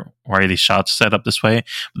are these shots set up this way?"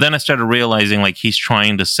 But then I started realizing like he's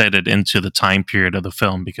trying to set it into the time period of the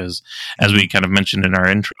film, because as we kind of mentioned in our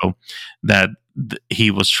intro, that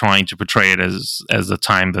he was trying to portray it as the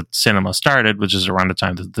time that cinema started, which is around the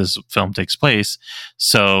time that this film takes place.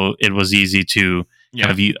 So it was easy to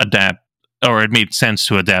kind of adapt, or it made sense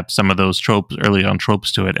to adapt some of those early on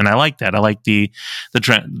tropes to it. And I like that. I like the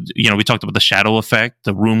we talked about the shadow effect,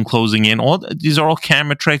 the room closing in. These are all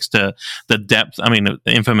camera tricks. The depth. I mean, the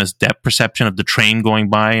infamous depth perception of the train going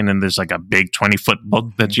by, and then there's like a big 20-foot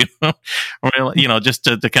book that just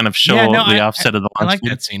to kind of show the offset of the. I like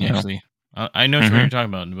that scene actually. I know what you're talking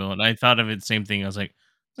about, Bill, and I thought of it the same thing. I was like,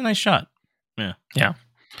 it's a nice shot. Yeah.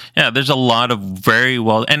 There's a lot of very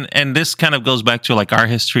well, and this kind of goes back to like our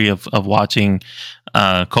history of watching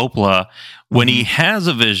Coppola. When he has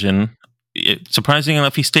a vision, surprising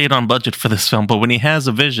enough, he stayed on budget for this film. But when he has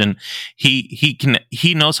a vision,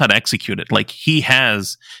 he knows how to execute it. Like, he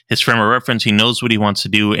has his frame of reference. He knows what he wants to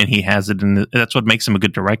do, and he has it. And that's what makes him a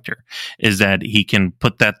good director, is that he can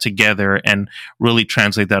put that together and really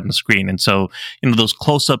translate that on the screen. And so, those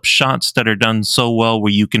close-up shots that are done so well,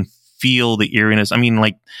 where you can feel the eeriness. I mean,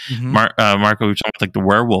 like Marco, we were talking about, like, the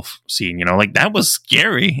werewolf scene, like, that was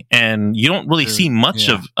scary, and you don't really see much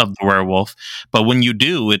of the werewolf, but when you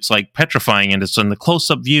do, it's like petrifying, and it's in the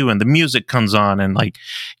close-up view, and the music comes on, and like,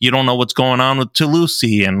 you don't know what's going on with Toulouse,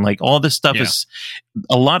 and like, all this stuff is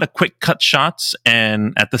a lot of quick cut shots,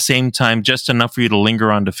 and at the same time, just enough for you to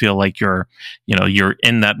linger on to feel like you're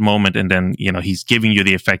in that moment, and then he's giving you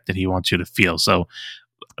the effect that he wants you to feel. So,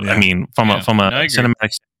 I mean, from a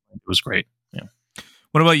cinematic, it was great. Yeah.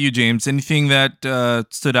 What about you, James? Anything that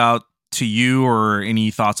stood out to you, or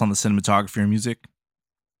any thoughts on the cinematography or music?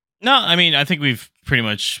 No, I mean, I think we've pretty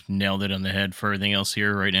much nailed it on the head for everything else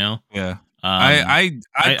here right now. Yeah. I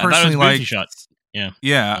personally like shots. Yeah.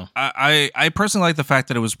 Yeah. So. I personally like the fact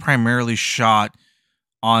that it was primarily shot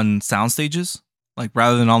on sound stages, like,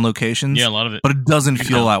 rather than on locations. Yeah, a lot of it. But it doesn't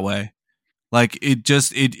feel that way. Like,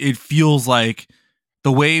 it feels like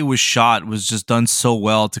the way it was shot was just done so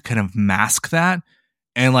well to kind of mask that.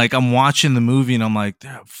 And like, I'm watching the movie and I'm like,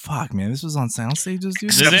 fuck, man, this was on sound stages, dude.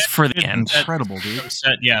 Except for the end. Incredible, dude.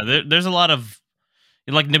 Yeah, there's a lot of,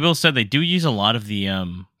 like Nabil said, they do use a lot of the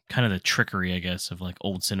kind of the trickery, I guess, of like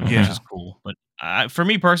old cinema, which is cool. But for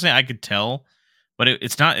me personally, I could tell, but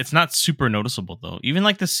it's not super noticeable though. Even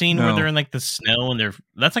like the scene where they're in like the snow and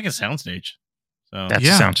that's like a soundstage. So that's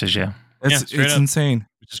a soundstage, yeah. It's insane.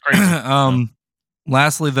 Which is crazy.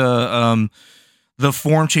 Lastly, the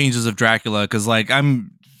form changes of Dracula, because like I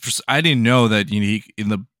didn't know that he in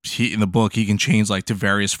the book he can change like to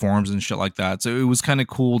various forms and shit like that. So it was kind of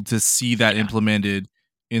cool to see that implemented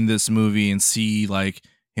in this movie, and see like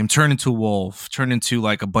him turn into a wolf, turn into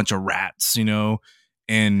like a bunch of rats,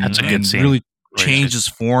 and that's a good scene. Really change his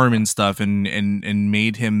form and stuff, and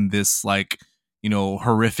made him this like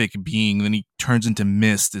horrific being. Then he turns into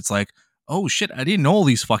mist. It's like, oh shit, I didn't know all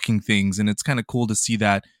these fucking things, and it's kind of cool to see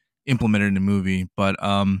that implemented in the movie. But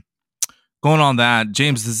going on that,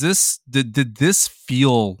 James, did this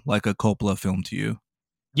feel like a Coppola film to you?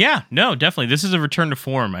 Yeah, no, definitely. This is a return to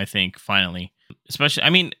form, I think, finally. Especially, I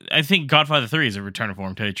mean, I think Godfather 3 is a return to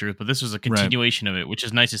form, to tell you the truth, but this was a continuation of it, which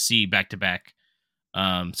is nice to see back-to-back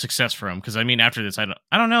success for him. Because, I mean, after this, I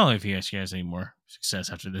don't know if he actually has any more success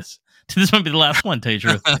after this. This might be the last one, to tell you the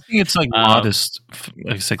truth. I think it's like modest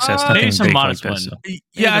success. Maybe some modest one.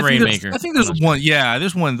 Yeah, I think there's one. Yeah,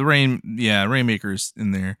 there's one. The Rainmaker's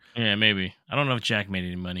in there. Yeah, maybe. I don't know if Jack made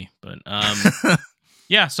any money, but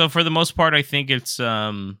yeah. So for the most part, I think it's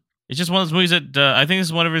just one of those movies that I think this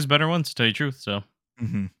is one of his better ones, to tell you the truth. So,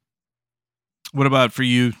 What about for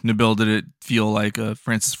you, Nabil? Did it feel like a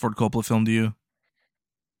Francis Ford Coppola film to you?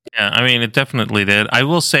 Yeah, I mean, it definitely did. I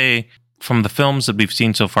will say, from the films that we've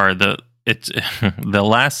seen so far, it's the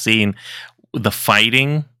last scene, the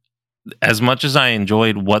fighting, as much as I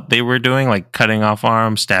enjoyed what they were doing, like cutting off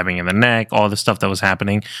arms, stabbing in the neck, all the stuff that was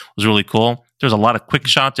happening was really cool. There's a lot of quick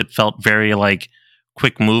shots. It felt very like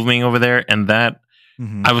quick moving over there. And that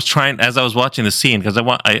I was trying, as I was watching the scene, because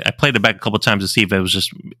I played it back a couple of times to see if it was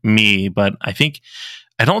just me, but I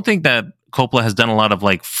don't think that Coppola has done a lot of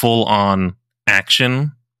like full on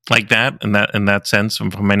action like that in that sense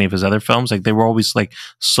from many of his other films. Like, they were always like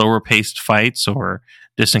slower paced fights or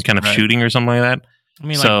distant kind of shooting or something like that. I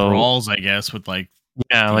mean, like brawls, I guess, with like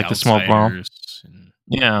like the small brawl.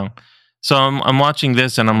 Yeah. So I'm watching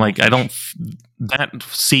this and I'm like, that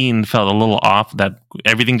scene felt a little off. That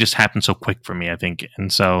everything just happened so quick for me, I think,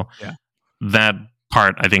 and so that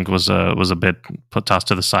part I think was a bit tossed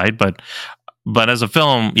to the side. But as a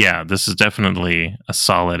film, yeah, this is definitely a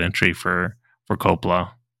solid entry for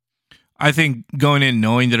Coppola. I think going in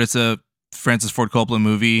knowing that it's a Francis Ford Coppola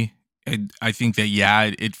movie, I think that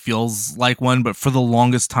it feels like one. But for the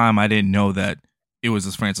longest time, I didn't know that it was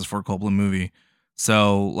a Francis Ford Coppola movie.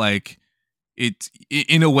 So like, it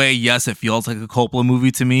in a way, yes, it feels like a Coppola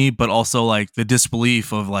movie to me. But also like the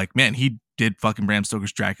disbelief of like, man, he did fucking Bram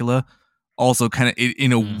Stoker's Dracula. Also, kind of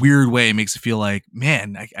in a weird way, it makes it feel like,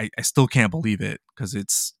 man, I still can't believe it, because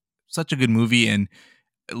it's such a good movie. And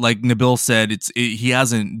like Nabil said, he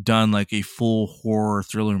hasn't done like a full horror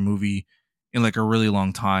thriller movie in like a really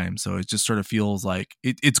long time. So it just sort of feels like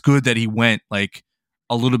it's good that he went like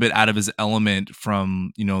a little bit out of his element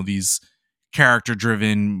from, these character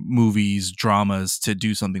driven movies, dramas, to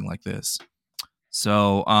do something like this.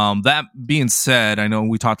 So that being said, I know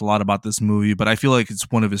we talked a lot about this movie, but I feel like it's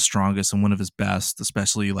one of his strongest and one of his best,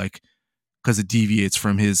 especially like because it deviates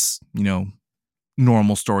from his,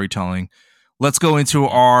 normal storytelling. Let's go into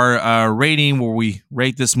our rating, where we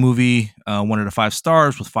rate this movie 1 out of 5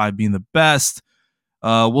 stars, with 5 being the best.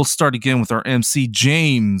 We'll start again with our MC,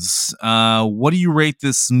 James. What do you rate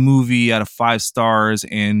this movie out of 5 stars,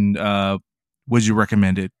 and would you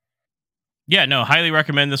recommend it? Yeah, no, highly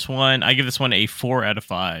recommend this one. I give this one a 4 out of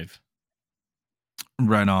 5.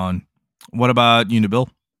 Right on. What about you, Nabil?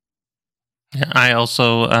 Yeah, I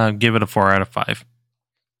also give it a 4 out of 5.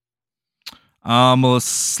 Well, it's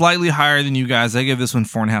slightly higher than you guys. I give this one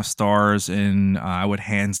 4.5 stars, and I would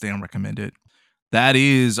hands down recommend it. That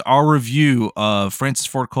is our review of Francis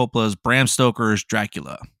Ford Coppola's Bram Stoker's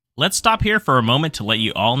Dracula. Let's stop here for a moment to let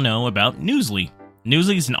you all know about Newsly.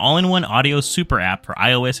 Newsly is an all-in-one audio super app for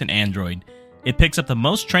iOS and Android. It picks up the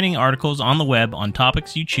most trending articles on the web on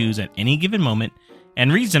topics you choose at any given moment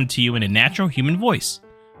and reads them to you in a natural human voice.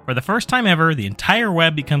 For the first time ever, the entire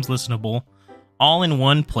web becomes listenable, all in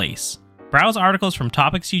one place. Browse articles from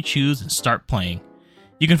topics you choose and start playing.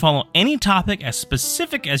 You can follow any topic as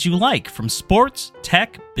specific as you like, from sports,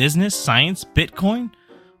 tech, business, science, Bitcoin,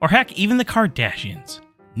 or heck, even the Kardashians.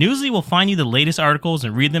 Newsly will find you the latest articles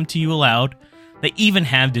and read them to you aloud. They even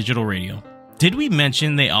have digital radio. Did we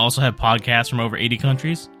mention they also have podcasts from over 80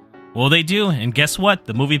 countries? Well, they do, and guess what?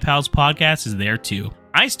 The Movie Pals podcast is there too.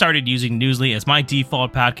 I started using Newsly as my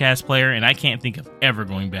default podcast player, and I can't think of ever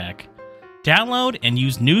going back. Download and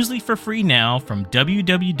use Newsly for free now from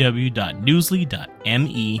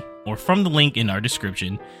www.newsly.me or from the link in our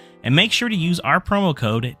description. And make sure to use our promo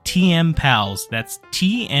code TMPALS, that's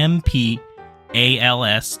TMPALS,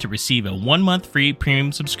 to receive a 1-month free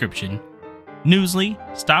premium subscription. Newsly,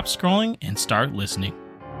 stop scrolling and start listening.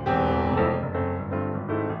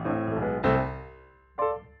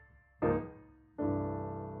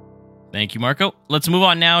 Thank you, Marco. Let's move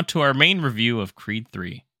on now to our main review of Creed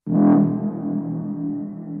 3.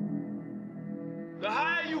 The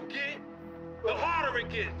higher you get, the harder it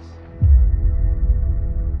gets.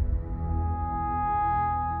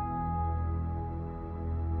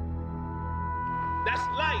 That's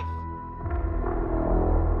life.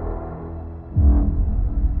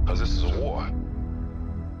 Because this is a war.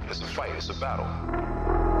 It's a fight. It's a battle.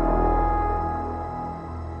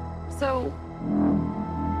 So,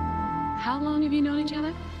 how long have you known each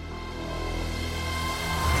other?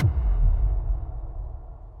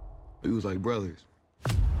 We was like brothers.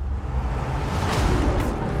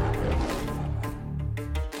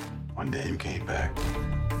 One day you came back.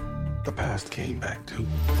 The past came back too.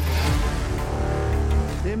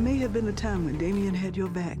 There may have been a time when Damien had your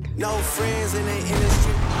back. No friends in the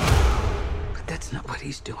industry. But that's not what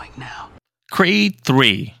he's doing now. Creed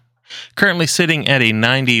 3, currently sitting at a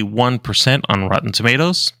 91% on Rotten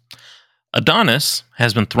Tomatoes. Adonis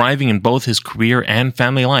has been thriving in both his career and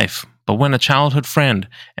family life, but when a childhood friend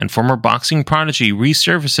and former boxing prodigy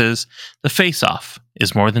resurfaces, the face-off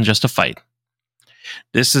is more than just a fight.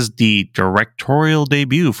 This is the directorial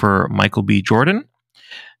debut for Michael B. Jordan.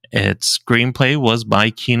 Its screenplay was by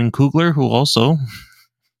Keenan Coogler, who also,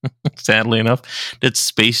 sadly enough, did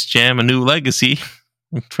Space Jam: A New Legacy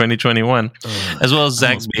in 2021, as well as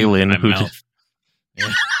Zach Baylin, who did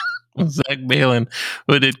Zach Baylin,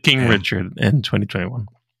 who did King Richard in 2021.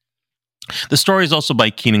 The story is also by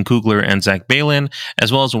Keenan Coogler and Zach Baylin,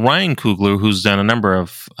 as well as Ryan Coogler, who's done a number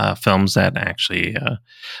of films that actually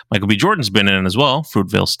Michael B. Jordan's been in as well.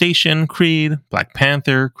 Fruitvale Station, Creed, Black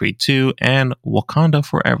Panther, Creed 2, and Wakanda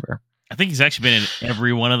Forever. I think he's actually been in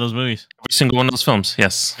every one of those movies. Every single one of those films,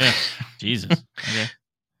 yes. Yeah. Jesus. Okay.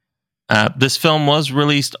 This film was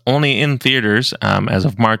released only in theaters as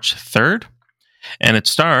of March 3rd, and it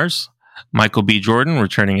stars Michael B. Jordan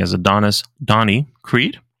returning as Adonis Donnie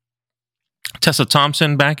Creed, Tessa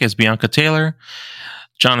Thompson back as Bianca Taylor,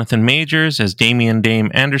 Jonathan Majors as Damian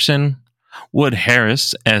Dame Anderson, Wood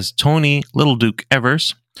Harris as Tony Little Duke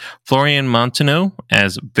Evers, Florian Montaneau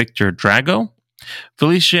as Victor Drago,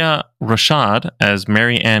 Felicia Rashad as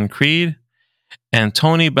Mary Ann Creed, and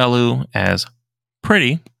Tony Bellew as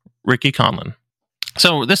Pretty Ricky Conlon.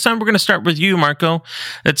 So this time we're going to start with you, Marco.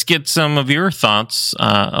 Let's get some of your thoughts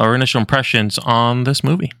or initial impressions on this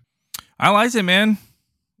movie. I liked it, man.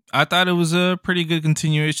 I thought it was a pretty good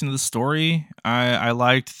continuation of the story. I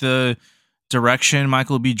liked the direction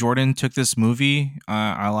Michael B. Jordan took this movie.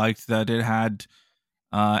 I liked that it had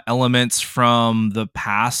elements from the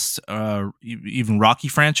past, even Rocky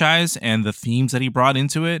franchise, and the themes that he brought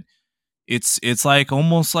into it. It's like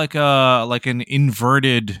almost like an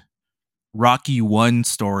inverted Rocky 1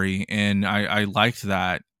 story, and I liked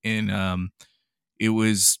that. And it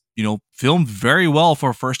was, filmed very well for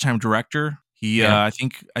a first time director. I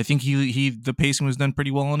think he the pacing was done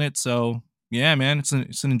pretty well in it. So yeah, man, it's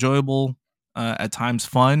an enjoyable, at times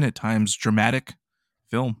fun, at times dramatic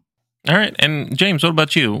film. All right. And James, what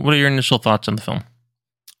about you? What are your initial thoughts on the film?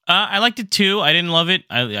 I liked it too. I didn't love it.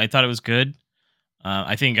 I thought it was good.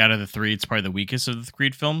 I think out of the three, it's probably the weakest of the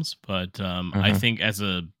Creed films. But I think as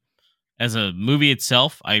a movie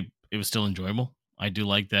itself, it was still enjoyable. I do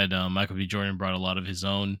like that Michael B. Jordan brought a lot of his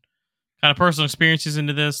own kind of personal experiences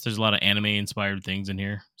into this. There's a lot of anime inspired things in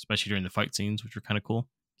here, especially during the fight scenes, which were kind of cool.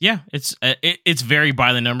 Yeah, it's very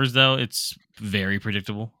by the numbers though. It's very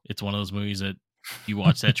predictable. It's one of those movies that you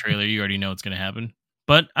watch that trailer, you already know what's going to happen.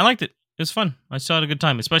 But I liked it. It was fun. I saw it a good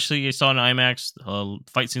time, especially I saw it in IMAX.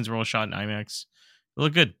 Fight scenes were all shot in IMAX. It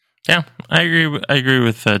looked good. Yeah, I agree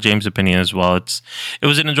with James' opinion as well. It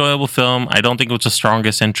was an enjoyable film. I don't think it was the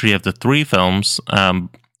strongest entry of the three films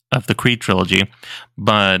of the Creed trilogy,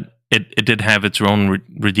 but it did have its own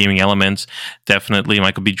redeeming elements. Definitely,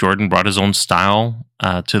 Michael B. Jordan brought his own style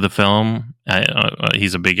to the film.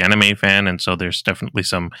 He's a big anime fan, and so there's definitely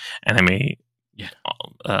some anime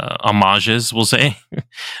homages, we'll say,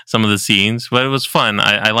 some of the scenes. But it was fun.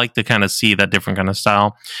 I like to kind of see that different kind of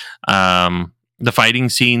style. The fighting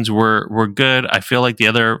scenes were good. I feel like the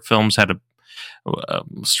other films had a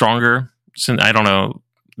stronger. I don't know.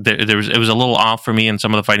 It was a little off for me in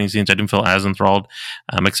some of the fighting scenes. I didn't feel as enthralled,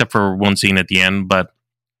 except for one scene at the end. But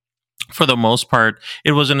for the most part,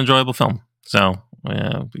 it was an enjoyable film. So,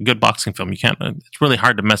 good boxing film. You can't. It's really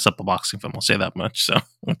hard to mess up a boxing film. I'll say that much. So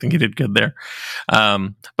I think he did good there.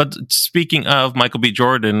 But speaking of Michael B.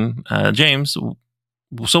 Jordan, James,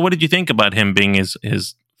 so what did you think about him being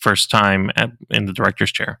his first time in the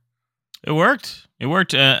director's chair? It worked.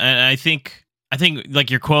 And I think like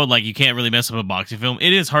your quote, like you can't really mess up a boxing film.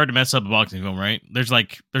 It is hard to mess up a boxing film, right? There's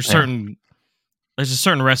a certain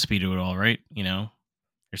recipe to it all, right? You know,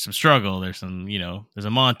 there's some struggle. There's some, there's a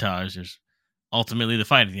montage. There's ultimately the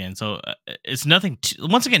fight at the end. So it's nothing.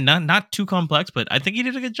 Once again, not too complex, but I think he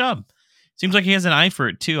did a good job. Seems like he has an eye for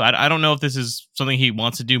it too. I don't know if this is something he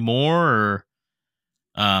wants to do more, or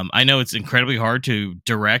I know it's incredibly hard to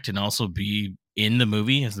direct and also be in the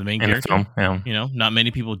movie as the main character. Film, yeah. Not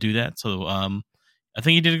many people do that. So I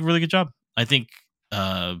think he did a really good job. I think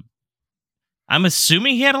I'm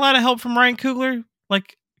assuming he had a lot of help from Ryan Coogler,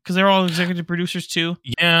 like, because they're all executive producers too.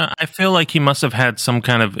 Yeah, I feel like he must have had some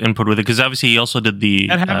kind of input with it, because obviously he also did the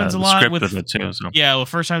that happens a lot script with it too. So. Yeah, with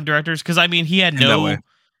first time directors, because I mean he had no.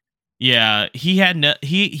 Yeah, he had no,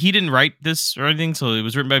 he didn't write this or anything, so it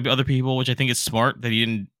was written by other people, which I think is smart that he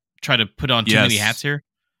didn't try to put on too many hats here.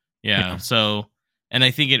 Yeah. So, and I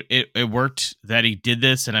think it worked that he did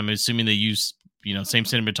this, and I'm assuming they used same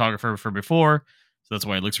cinematographer for before, so that's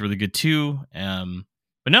why it looks really good too.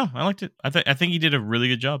 But no, I liked it. I think he did a really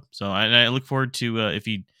good job. So I look forward to if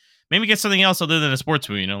he maybe gets something else other than a sports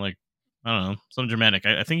movie, like I don't know, something dramatic.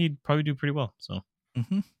 I think he'd probably do pretty well. So.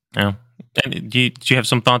 Mm-hmm. Yeah. And do you have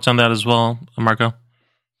some thoughts on that as well, Marco?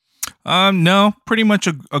 No, pretty much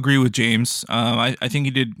agree with James. I think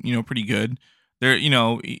he did, pretty good. There,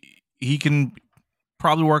 he can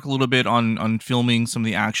probably work a little bit on filming some of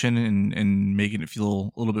the action and making it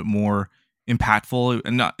feel a little bit more impactful.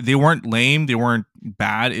 And they weren't lame, they weren't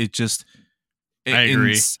bad. It just, I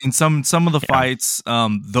agree. In some of the fights,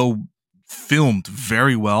 though filmed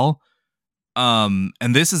very well. And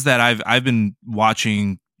this is that I've been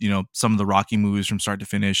watching, some of the Rocky movies from start to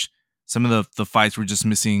finish. Some of the fights were just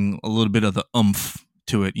missing a little bit of the oomph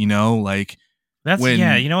to it, like that's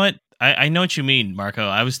you know what? I know what you mean, Marco.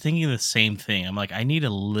 I was thinking the same thing. I'm like, I need a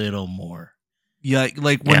little more. Yeah,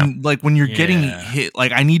 when you're getting hit,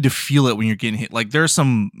 like I need to feel it when you're getting hit. Like there are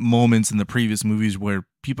some moments in the previous movies where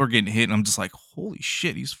people are getting hit and I'm just like, holy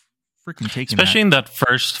shit, he's freaking taking Especially in that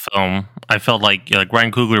first film, I felt like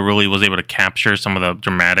Ryan Coogler really was able to capture some of the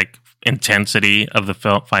dramatic intensity of the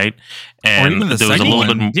fight, and there was a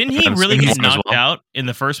little bit. Didn't he really get knocked out in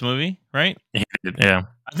the first movie? Right? He did, yeah.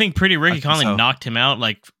 I think Pretty Ricky Conlon knocked him out,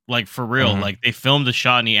 like for real. Mm-hmm. Like they filmed the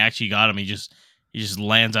shot and he actually got him. He just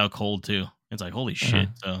lands out cold too. It's like holy shit.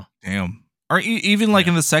 So damn. Or even like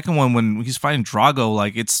in the second one when he's fighting Drago,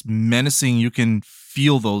 like it's menacing. You can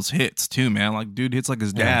feel those hits too, man. Like dude hits like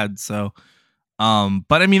his dad. So.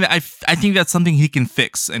 But I mean, I think that's something he can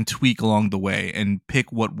fix and tweak along the way and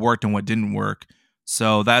pick what worked and what didn't work.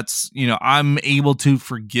 So that's, I'm able to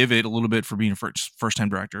forgive it a little bit for being a first time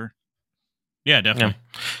director. Yeah, definitely.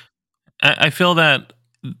 Yeah. I feel that,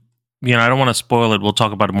 I don't want to spoil it. We'll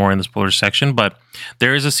talk about it more in the spoiler section, but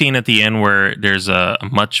there is a scene at the end where there's a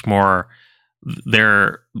much more,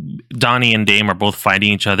 Donnie and Dame are both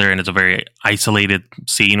fighting each other, and it's a very isolated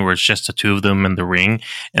scene where it's just the two of them in the ring,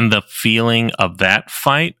 and the feeling of that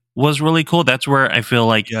fight was really cool. That's where I feel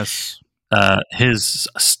like his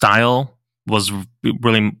style was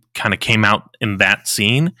really kind of came out in that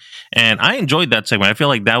scene, and I enjoyed that segment. I feel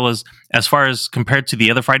like that was, as far as compared to the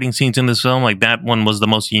other fighting scenes in this film, like that one was the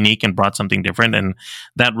most unique and brought something different, and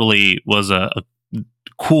that really was a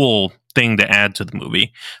cool thing to add to the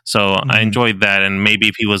movie. So I enjoyed that, and maybe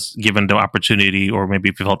if he was given the opportunity, or maybe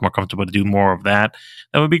if he felt more comfortable to do more of that,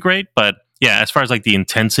 that would be great. But yeah, as far as like the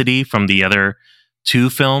intensity from the other two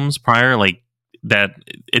films prior, like that,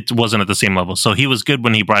 it wasn't at the same level. So he was good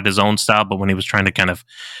when he brought his own style, but when he was trying to kind of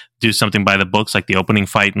do something by the books, like the opening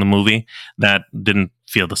fight in the movie, that didn't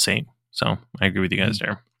feel the same. So I agree with you guys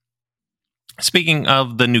there. Speaking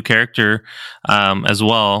of the new character as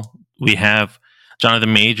well, we have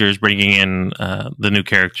Jonathan Majors bringing in the new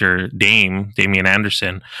character, Damian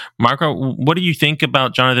Anderson. Marco, what do you think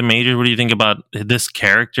about Jonathan Majors? What do you think about this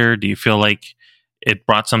character? Do you feel like it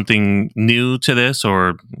brought something new to this,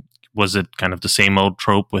 or was it kind of the same old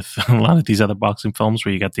trope with a lot of these other boxing films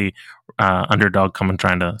where you got the underdog coming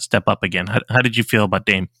trying to step up again? How did you feel about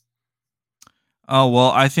Dame? Oh,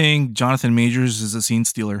 well, I think Jonathan Majors is a scene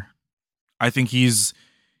stealer. I think he's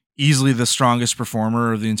easily the strongest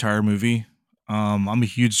performer of the entire movie. I'm a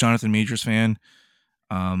huge Jonathan Majors fan.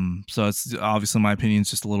 So it's obviously, my opinion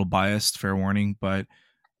is just a little biased, fair warning, but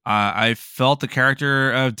I felt the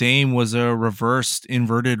character of Dame was a reversed,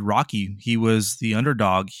 inverted Rocky. He was the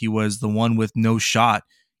underdog. He was the one with no shot.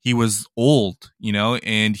 He was old,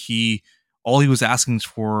 and all he was asking is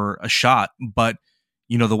for a shot. But,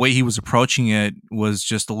 the way he was approaching it was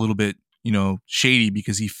just a little bit, shady,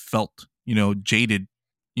 because he felt, jaded,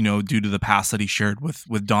 due to the past that he shared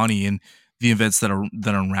with Donnie and the events that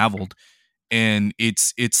unraveled. And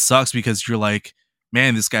it sucks, because you're like,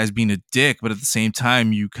 man, this guy's being a dick, but at the same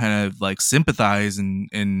time, you kind of like sympathize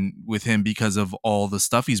and with him because of all the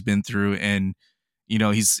stuff he's been through. And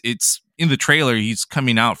it's in the trailer, he's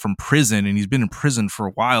coming out from prison, and he's been in prison for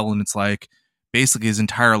a while, and it's like basically his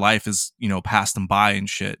entire life is passed him by and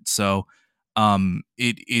shit. So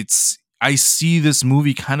I see this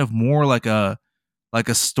movie kind of more like a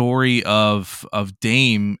story of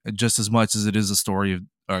Dame, just as much as it is a story of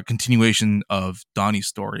a continuation of Donnie's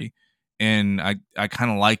story. And I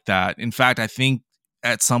kind of like that. In fact, I think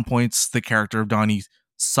at some points the character of Donnie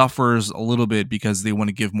suffers a little bit because they want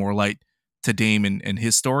to give more light to Dame and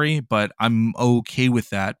his story. But I'm okay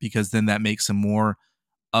with that, because then that makes him more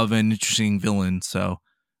of an interesting villain.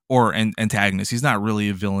 Or an antagonist. He's not really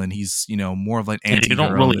a villain. He's more of like anti-hero. You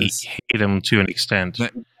don't really hate him to an extent.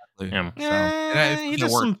 Yeah. He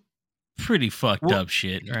does some pretty fucked up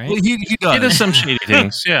shit, right? Well, he does. He does some shady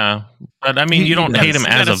things, yeah. But I mean, you don't hate him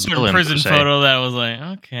as a villain. Prison photo that was like,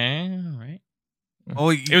 okay, all right. Oh,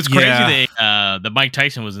 it was crazy that Mike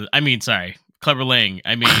Tyson was. Clubber Lang.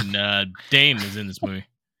 Dame is in this movie.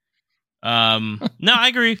 No, I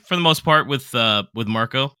agree for the most part with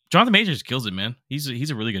Marco. Jonathan Majors kills it, man. He's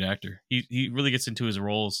a really good actor. He really gets into his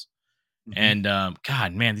roles. And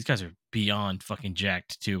God, man, these guys are beyond fucking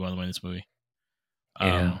jacked too, by the way, in this movie.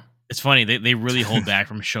 It's funny, they really hold back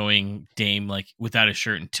from showing Dame like without a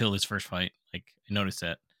shirt until his first fight. Like, I noticed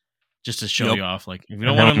that. Just to show you off. Like, if you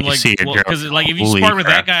don't want him, like, because like if you spar with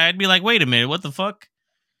that guy, I'd be like, wait a minute, what the fuck?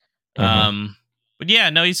 But yeah,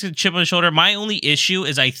 no, he's a chip on the shoulder. My only issue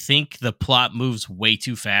is I think the plot moves way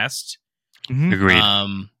too fast. Agreed.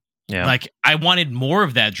 Yeah. Like, I wanted more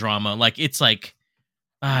of that drama. Like, it's like,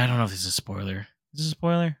 I don't know if this is a spoiler. Is this a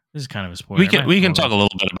spoiler? This is kind of a spoiler. We can talk a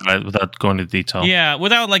little bit about it without going into detail. Yeah,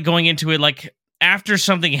 without like going into it. Like, after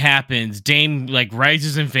something happens, Dame like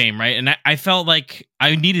rises in fame, right? And I felt like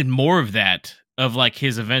I needed more of that, of like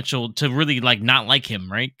his eventual, to really like not like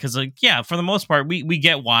him, right? Because like, yeah, for the most part, we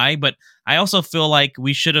get why, but I also feel like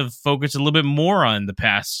we should have focused a little bit more on the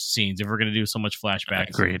past scenes if we're going to do so much flashbacks.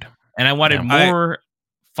 Agreed. And I wanted more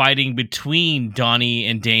fighting between Donnie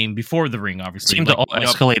and Dame before the ring, obviously. It seemed to all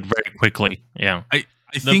escalate very quickly. Yeah. I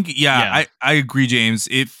agree, James.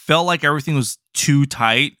 It felt like everything was too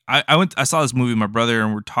tight. I saw this movie with my brother,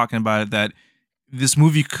 and we're talking about it, that this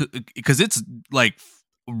movie, because it's like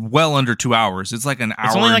well under 2 hours. It's like an hour.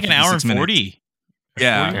 It's only like an hour and 40. Minutes.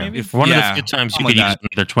 Yeah. 40 if one of the few times you could use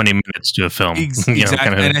another 20 minutes to a film.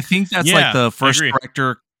 Exactly. And I think that's like the first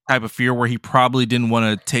director type of fear, where he probably didn't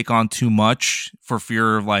want to take on too much for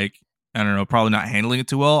fear of, like, I don't know, probably not handling it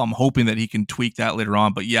too well. I'm hoping that he can tweak that later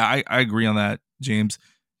on. But yeah, I agree on that, James.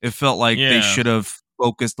 It felt like they should have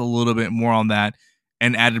focused a little bit more on that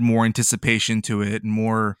and added more anticipation to it and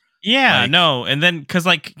more. Yeah, no. And then, because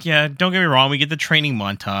like, yeah, don't get me wrong, we get the training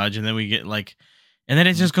montage, and then we get like, and then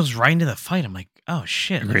it just goes right into the fight. I'm like, oh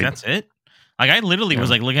shit, like, that's it? Like, I literally was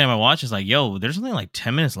like looking at my watch, it's like, yo, there's only like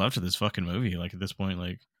 10 minutes left of this fucking movie. Like, at this point,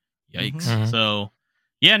 like, yikes. So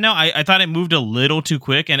Yeah, no, I thought it moved a little too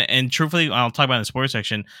quick, and truthfully, I'll talk about it in the sports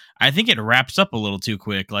section. I think it wraps up a little too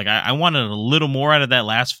quick. Like I wanted a little more out of that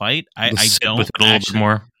last fight. I don't with it a little bit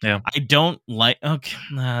more. Yeah, I don't like. Okay,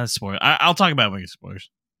 spoiler. I'll talk about it when we get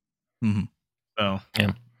spoilers. Mm-hmm. So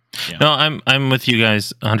yeah. No, I'm with you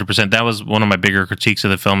guys 100%. That was one of my bigger critiques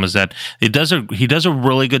of the film, is that he does a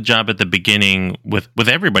really good job at the beginning with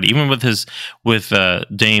everybody, even with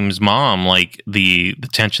Dame's mom, like the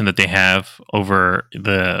tension that they have over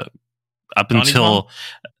up Donnie's until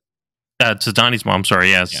to Donnie's mom. Sorry,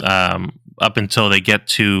 yes, up until they get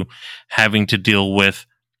to having to deal with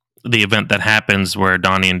the event that happens where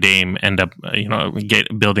Donnie and Dame end up,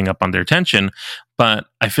 building up on their tension. But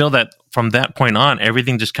I feel that from that point on,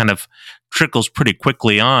 everything just kind of trickles pretty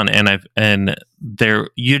quickly on, and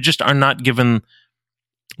you just are not given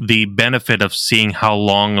the benefit of seeing how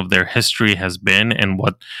long of their history has been and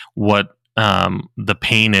what the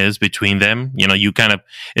pain is between them.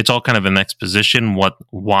 It's all kind of an exposition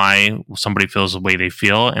why somebody feels the way they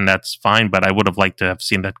feel, and that's fine. But I would have liked to have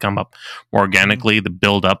seen that come up more organically, the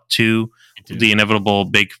build up to the inevitable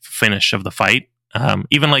big finish of the fight.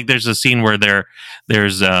 Even like there's a scene where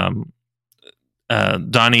there's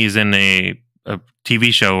Donnie's in a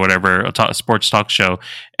TV show, or whatever, a sports talk show,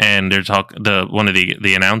 and one of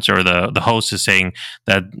the announcer or the host is saying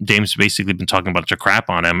that Dame's basically been talking a bunch of crap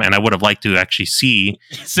on him, and I would have liked to actually see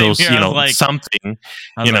those, something,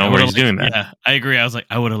 where he's doing that. Yeah, I agree. I was like,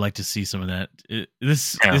 I would have liked to see some of that.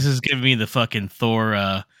 This is giving me the fucking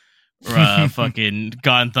Thor, fucking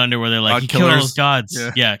God and Thunder, where they're like, God he killed all killers. those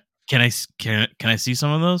gods. Yeah. Can I see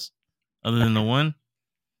some of those other than the one?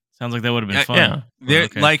 Sounds like that would have been fun. Yeah. They're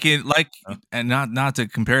Okay. and not to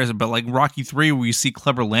compare it, but like Rocky 3, where you see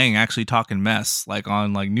Clubber Lang actually talking mess, like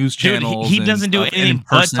on like news Dude, channels. he and doesn't do stuff, anything in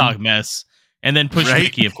but person. talk mess, and then push Right?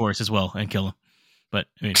 Ricky, of course, as well, and kill him. But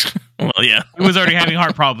I mean, Well, yeah. he was already having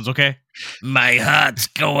heart problems. Okay, my heart's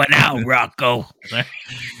going out, Rocco.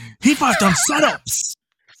 He fought them setups.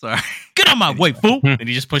 Sorry. Get on my way, fool! And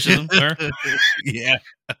he just pushes him. Sir. Yeah.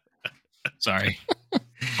 Sorry.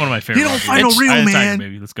 One of my favorite. You don't Rocky find movies. no real Tiger man.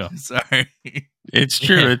 Baby. Let's go. Sorry. It's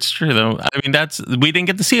true. Yeah. It's true, though. I mean, we didn't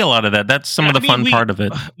get to see a lot of that. That's some of the fun part of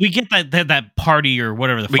it. We get that party or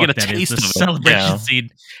whatever the We fuck get a that is, taste the of it, celebration yeah. scene,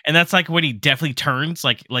 and that's like when he definitely turns,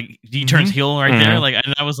 like he turns heel right there. Like,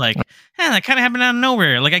 and I was like, that kind of happened out of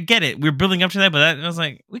nowhere. Like, I get it. We're building up to that, but I was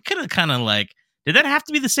like, we could have kind of like, did that have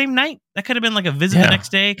to be the same night? That could have been like a visit the next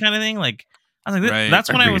day kind of thing. Like, I was like, Right.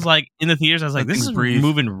 that's when I was like in the theaters. I was like, this things is breathe.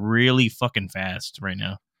 moving really fucking fast right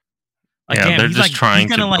now. Like, Yeah, damn, they're he's just like, trying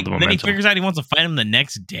he's gonna to like. build the Then he momentum. figures out he wants to fight him the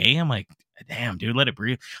next day. I'm like, damn, dude, let it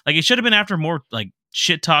breathe. Like, it should have been after more like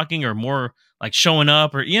shit talking or more like showing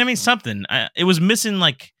up, or you know what I mean, something. It was missing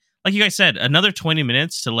like you guys said, another 20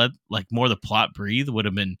 minutes to let like more of the plot breathe would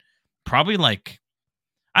have been probably like,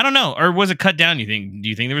 I don't know, or was it cut down? Do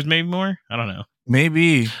you think there was maybe more? I don't know.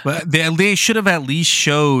 Maybe, but they should have at least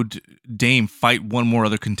showed Dame fight one more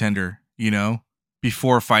other contender,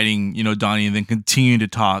 before fighting, Donnie, and then continue to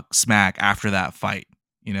talk smack after that fight,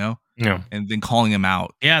 Yeah. and then calling him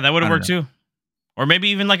out. Yeah, that would have I worked too. Or maybe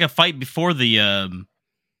even like a fight before the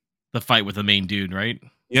fight with the main dude, right?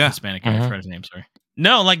 Yeah. Hispanic guy, I forgot his name, sorry.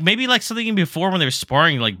 No, like maybe like something before when they were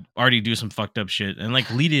sparring, like already do some fucked up shit and like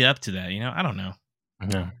lead it up to that, I don't know.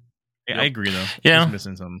 Yeah. I agree though. Yeah. He's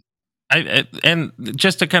missing something. And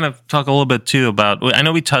just to kind of talk a little bit too about, I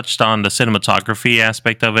know we touched on the cinematography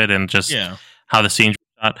aspect of it and just how the scenes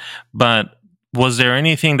were shot, but was there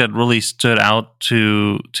anything that really stood out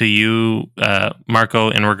to you, Marco,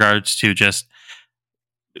 in regards to just,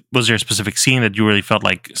 was there a specific scene that you really felt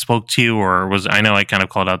like spoke to you, or I know I kind of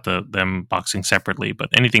called out them boxing separately, but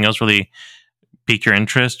anything else really pique your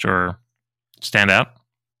interest or stand out?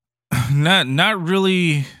 Not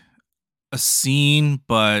really a scene,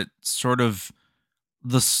 but sort of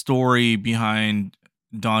the story behind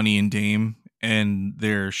Donnie and Dame and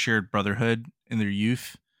their shared brotherhood in their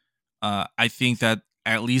youth. I think that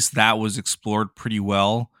at least that was explored pretty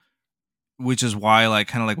well, which is why, like,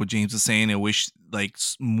 kind of like what James is saying, I wish like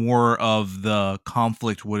more of the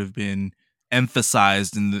conflict would have been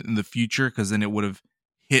emphasized in the future, because then it would have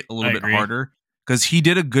hit a little bit harder. Because he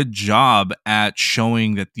did a good job at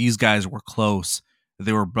showing that these guys were close.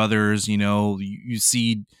 They were brothers, you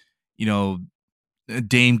see,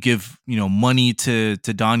 Dame give, money to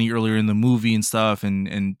Donnie earlier in the movie and stuff,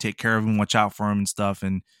 and take care of him, watch out for him and stuff.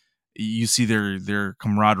 And you see their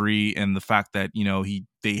camaraderie and the fact that,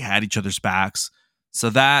 they had each other's backs. So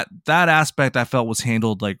that aspect I felt was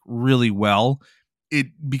handled like really well.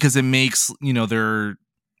 Because it makes,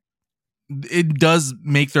 it does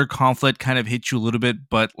make their conflict kind of hit you a little bit,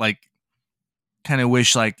 but like kind of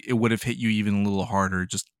wish like it would have hit you even a little harder,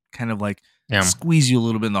 just kind of like squeeze you a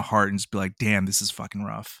little bit in the heart and just be like, damn, this is fucking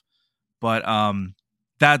rough. But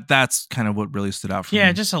that's kind of what really stood out for me.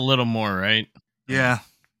 Yeah, just a little more, right? Yeah.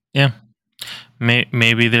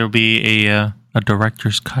 Maybe there'll be a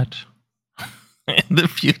director's cut in the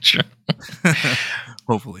future.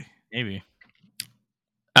 Hopefully. Maybe.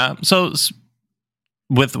 So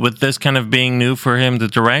with this kind of being new for him to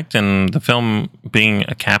direct and the film being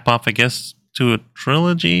a cap off, I guess, to a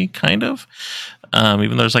trilogy, kind of, even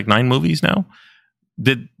though there's like 9 movies now.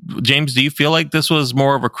 James, do you feel like this was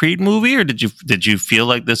more of a Creed movie, or did you feel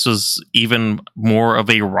like this was even more of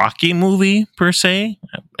a Rocky movie per se?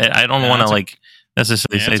 I don't want to like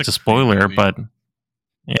necessarily say it's a spoiler, but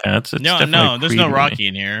yeah, it's no, there's no movie. Rocky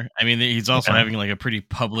in here. I mean, he's also having like a pretty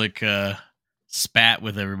public spat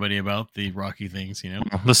with everybody about the Rocky things, you know.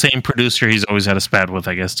 The same producer he's always had a spat with,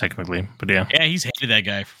 I guess, technically, but yeah, he's hated that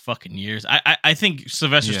guy for fucking years. I think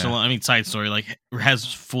Sylvester Stallone. I mean, side story, like, has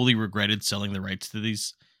fully regretted selling the rights to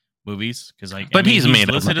these movies because, like, he's made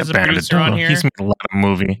listed like as a producer on here. He's made a lot of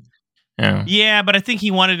movie. Yeah, but I think he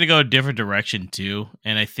wanted to go a different direction too,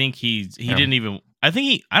 and I think he didn't even. I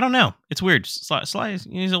don't know. It's weird. Sly, he's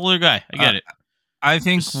an older guy. I get it. I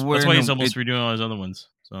think that's why he's almost redoing all his other ones.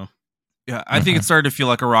 So. Yeah, I think it started to feel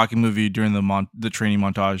like a Rocky movie during the training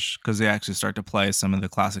montage because they actually start to play some of the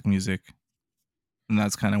classic music, and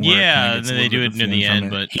that's kind of where and then they do it near the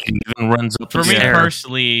end. But he even runs up for me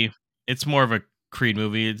personally, it's more of a Creed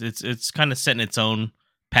movie. It's kind of setting its own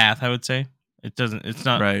path. I would say it's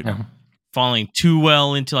not right. falling too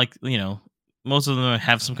well into, like, you know, most of them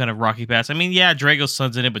have some kind of Rocky past. I mean, yeah, Drago's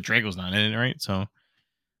son's in it, but Drago's not in it, right? So,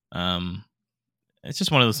 it's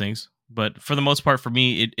just one of those things. But for the most part, for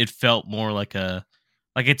me, it felt more like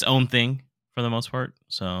its own thing for the most part.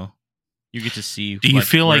 So you get to see. Do you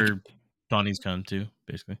feel where like Donnie's come to,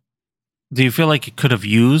 basically? Do you feel like it could have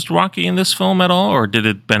used Rocky in this film at all, or did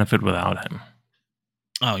it benefit without him?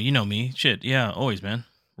 Oh, you know me, shit, yeah, always, man.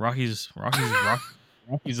 Rocky's one of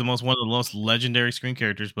the most legendary screen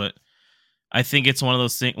characters, but I think it's one of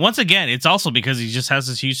those things. Once again, it's also because he just has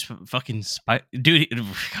this huge fucking dude.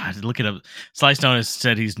 God, look it up. Sly Stone has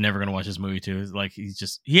said he's never going to watch this movie too. Like,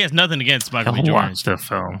 he has nothing against Michael B. Jordan. Watch the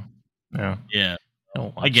film. Yeah.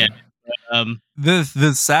 Again,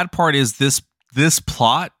 the sad part is this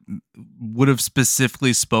plot would have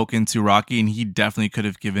specifically spoken to Rocky, and he definitely could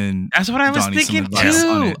have given. That's what I was Donnie thinking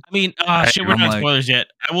too. I mean, shit, we're not spoilers yet.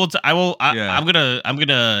 I'm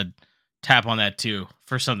gonna tap on that too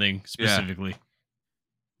for something specifically,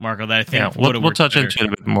 Marco. That I think we'll touch into it a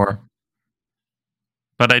bit more.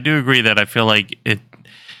 But I do agree that I feel like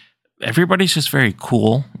everybody's just very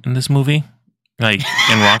cool in this movie. Like,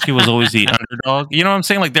 and Rocky was always the underdog. You know what I'm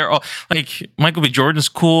saying? Like, they're all like, Michael B. Jordan's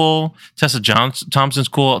cool, Tessa Thompson's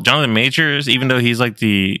cool, Jonathan Majors, even though he's like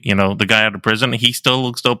the guy out of prison, he still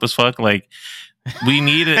looks dope as fuck. Like, we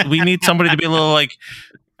need somebody to be a little like,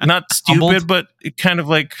 not stupid, humbled? But kind of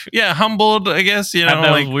like, humbled, I guess. You know,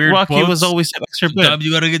 like, weird Rocky quotes. Was always that extra bit.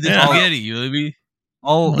 You gotta get the spaghetti. You know what I mean?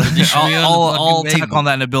 I'll tack on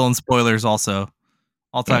that in a bill and spoilers also.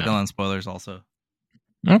 I'll tack on spoilers also.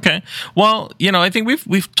 Okay. Well, I think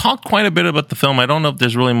we've talked quite a bit about the film. I don't know if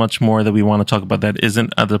there's really much more that we want to talk about that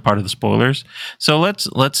isn't other part of the spoilers. So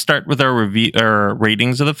let's start with our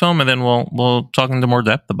ratings of the film, and then we'll talk into more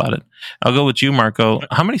depth about it. I'll go with you, Marco.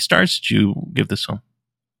 How many stars did you give this film?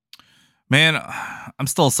 Man, I'm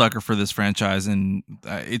still a sucker for this franchise, and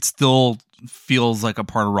it still feels like a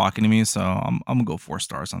part of Rocky to me. So I'm gonna go 4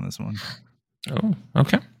 stars on this one. Oh,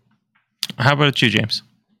 okay. How about you, James?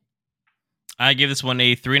 I give this one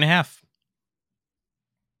a 3.5.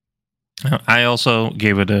 I also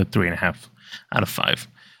gave it a 3.5 out of 5.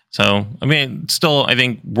 So, I mean, still, I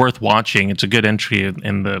think worth watching. It's a good entry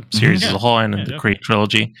in the series as a whole and in the Creed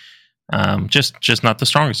trilogy. Just not the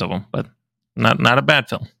strongest of them, but not a bad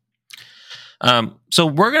film. So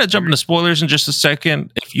we're going to jump into spoilers in just a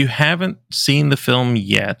second. If you haven't seen the film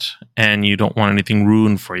yet and you don't want anything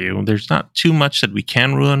ruined for you, there's not too much that we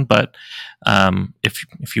can ruin, but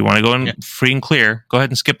if you want to go in free and clear, go ahead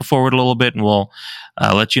and skip forward a little bit and we'll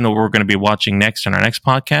let you know what we're going to be watching next in our next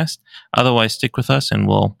podcast. Otherwise, stick with us and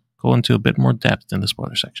we'll go into a bit more depth in the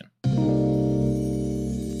spoiler section.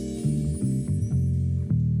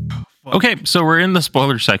 Okay, so we're in the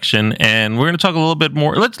spoiler section, and we're going to talk a little bit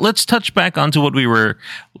more. Let's touch back onto what we were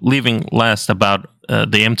leaving last about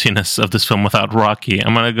the emptiness of this film without Rocky.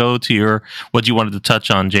 I'm going to go to what you wanted to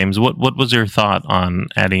touch on, James. What was your thought on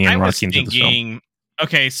adding in Rocky into the film?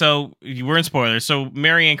 Okay, so we're in spoilers. So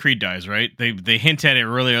Marianne Creed dies, right? They hint at it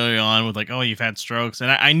really early on with like, oh, you've had strokes,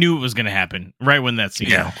 and I knew it was going to happen right when that scene.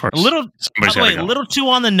 Yeah, of course. A little, Somebody's gotta go. a little too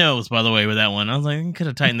on the nose, by the way, with that one. I was like, you could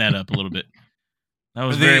have tightened that up a little bit. That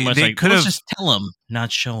was very much like, let's just tell him,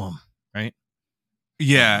 not show him, right?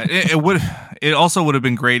 Yeah, it would. It also would have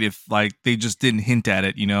been great if like they just didn't hint at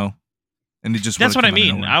it, and it just. That's what I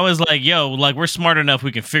mean. Nowhere. I was like, yo, like we're smart enough,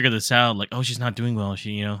 we can figure this out. Like, oh, she's not doing well.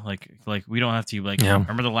 She, like we don't have to like. Yeah.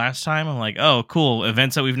 Remember the last time? I'm like, oh, cool,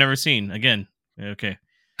 events that we've never seen again. Okay.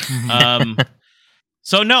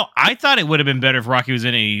 So no, I thought it would have been better if Rocky was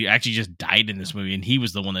in it. He actually just died in this movie, and he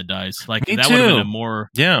was the one that dies. Like Me that too. would have been a more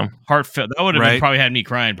heartfelt. That would have Right. been probably had me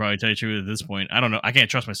crying. Probably tell you the truth at this point. I don't know. I can't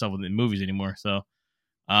trust myself with the movies anymore. So,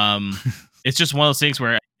 it's just one of those things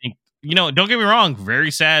where I think don't get me wrong. Very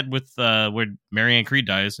sad with where Marianne Creed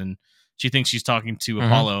dies, and she thinks she's talking to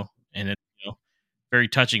Apollo, and it very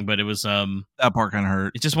touching. But it was that part kind of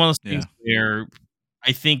hurt. It's just one of those things where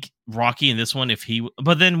I think Rocky in this one,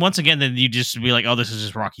 but then once again, then you just be like, oh, this is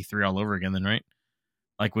just Rocky 3 all over again, then, right?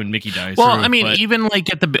 Like when Mickey dies. Well, I mean, even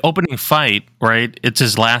like at the opening fight, right? It's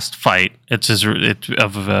his last fight. It's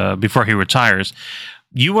before he retires.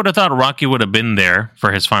 You would have thought Rocky would have been there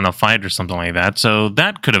for his final fight or something like that. So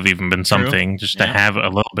that could have even been something just to have a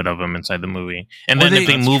little bit of him inside the movie. And then if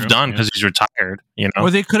they moved on because he's retired, Or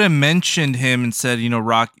they could have mentioned him and said,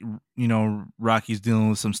 Rocky's dealing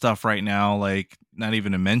with some stuff right now, like not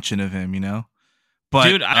even a mention of him, But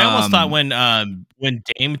dude, I almost thought when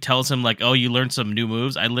Dame tells him like, "Oh, you learned some new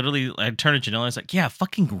moves," I turned to Janelle. I was like, "Yeah,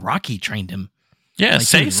 fucking Rocky trained him." Yeah, like,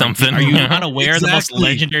 say dude, something. Are you not aware the most Exactly.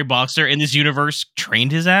 legendary boxer in this universe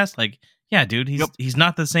trained his ass? Like, yeah, dude, he's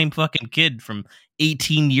not the same fucking kid from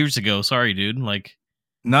 18 years ago. Sorry, dude. Like,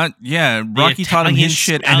 Rocky taught him his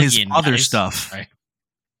shit and his other stuff. Right.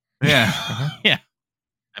 Yeah. Yeah.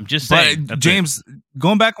 I'm just saying. But James,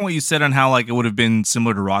 going back on what you said on how like it would have been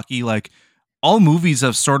similar to Rocky, like all movies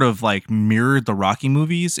have sort of like mirrored the Rocky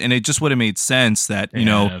movies, and it just would have made sense that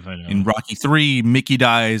in Rocky 3 Mickey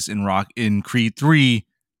dies, in Creed 3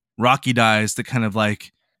 Rocky dies, to kind of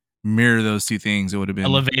like mirror those two things. It would have been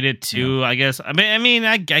elevated too, I guess. I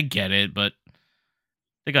get it, but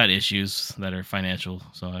they got issues that are financial,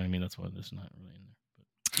 so I mean that's why this is not really in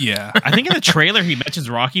there. Yeah, I think in the trailer he mentions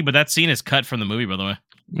Rocky, but that scene is cut from the movie, by the way.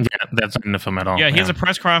 Yeah, that's not in the film at all. Yeah, he has a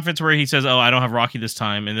press conference where he says, "Oh, I don't have Rocky this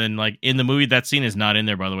time," and then like in the movie, that scene is not in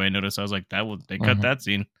there. By the way, I noticed. I was like, they cut that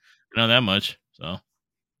scene. I know that much. So,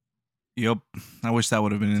 yep. I wish that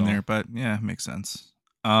would have been in there, but yeah, makes sense.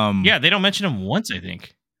 Yeah, they don't mention him once, I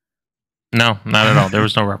think. No, not at all. There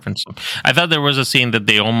was no reference. I thought there was a scene that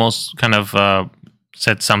they almost kind of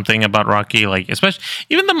said something about Rocky, like especially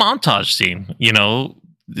even the montage scene.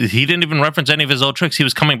 He didn't even reference any of his old tricks. He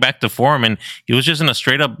was coming back to form, and he was just in a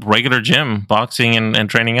straight up regular gym, boxing and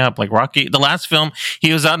training up. Like Rocky, the last film,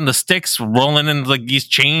 he was out in the sticks, rolling in like these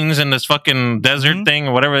chains in this fucking desert thing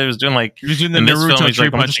or whatever he was doing. Like he was doing the Naruto tree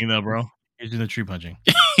punching, though, bro. He was doing the tree punching.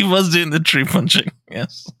 He was doing the tree punching.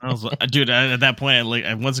 Yes, I was like, dude. At that point,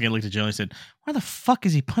 I once again looked at Joe and said, "Why the fuck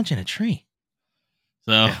is he punching a tree?"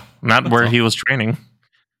 So not where he was training.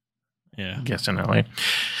 Yeah, I guess in LA.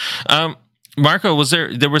 Marco, was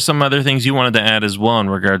there were some other things you wanted to add as well in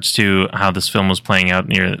regards to how this film was playing out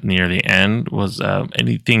near the end? Was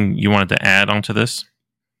anything you wanted to add onto this?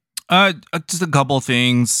 Just a couple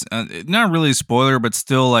things. Not really a spoiler, but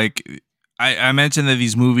still, like I mentioned that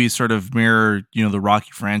these movies sort of mirror, the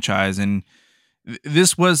Rocky franchise, and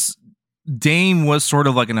this was Dame was sort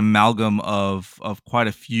of like an amalgam of quite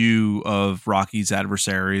a few of Rocky's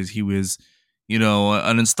adversaries. He was,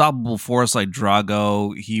 an unstoppable force like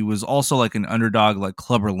Drago. He was also like an underdog like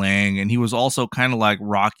Clubber Lang, and he was also kind of like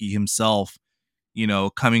Rocky himself,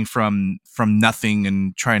 coming from nothing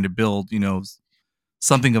and trying to build,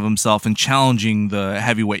 something of himself and challenging the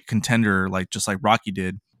heavyweight contender, just like Rocky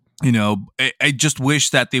did. I just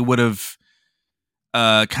wish that they would have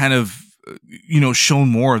kind of shown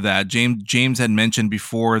more of that. James had mentioned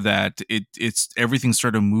before that it's everything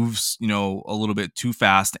sort of moves a little bit too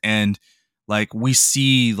fast, and like we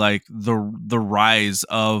see like the rise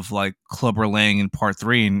of like Clubber Lang in part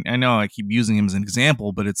 3, and I know I keep using him as an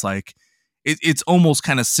example, but it's like it's almost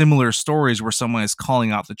kind of similar stories where someone is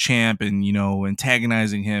calling out the champ and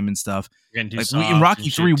antagonizing him and stuff. Like in Rocky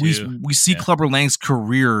 3, we see Clubber Lang's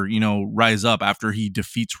career rise up after he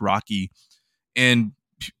defeats Rocky, and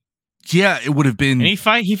yeah, it would have been. And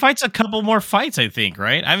he fights a couple more fights, I think,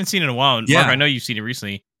 right? I haven't seen it in a while. Yeah. Mark, I know you've seen it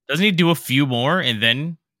recently. Doesn't he do a few more and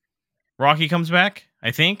then Rocky comes back?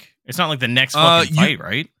 I think it's not like the next fucking fight,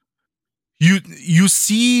 right? You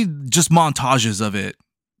see just montages of it.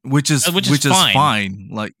 which is fine.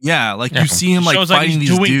 Like, yeah, like you see him like shows fighting he's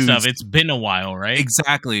these doing dudes. stuff. It's been a while, right?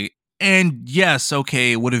 Exactly. And yes,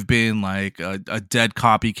 okay, it would have been like a dead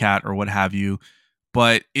copycat or what have you,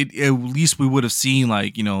 but at least we would have seen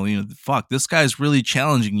like, fuck, this guy's really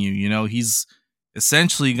challenging you. He's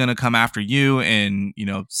essentially going to come after you and,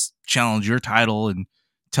 challenge your title and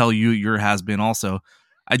tell you your has been also.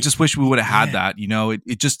 I just wish we would have had that.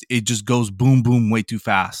 It just goes boom, boom way too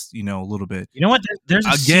fast, a little bit. You know what? There's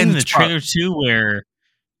a scene in the trailer too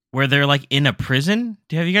where they're like in a prison.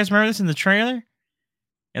 Have you guys remember this in the trailer?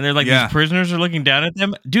 And they're like, these prisoners are looking down at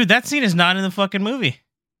them. Dude, that scene is not in the fucking movie.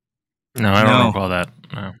 No, I don't recall that.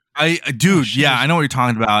 No. I know what you're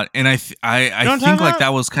talking about. And I think like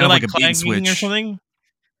that was kind of like a bait switch or something.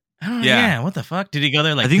 Yeah, what the fuck? Did he go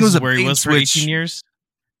there like, I think it was where he was for 18 years?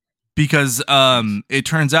 Because it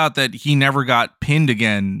turns out that he never got pinned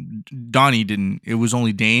again. Donnie didn't. It was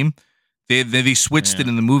only Dame. They switched it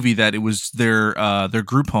in the movie that it was their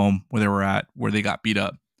group home where they were at, where they got beat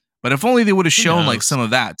up. But if only they would have shown like some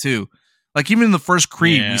of that too. Like even in the first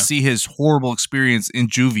Creed, we see his horrible experience in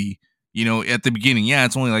juvie. At the beginning,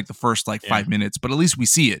 it's only like the first like 5 minutes, but at least we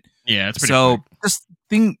see it. Yeah, it's pretty. So just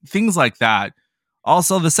things like that.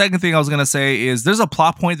 Also, the second thing I was gonna say is there's a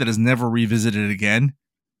plot point that is never revisited again,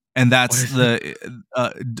 and that's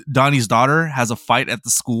Donnie's daughter has a fight at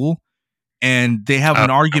the school, and they have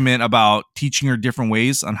an argument about teaching her different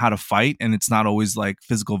ways on how to fight, and it's not always like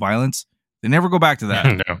physical violence. They never go back to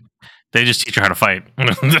that. No. They just teach her how to fight.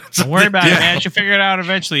 Don't worry about it, man. She'll figure it out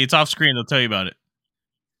eventually. It's off screen. They'll tell you about it.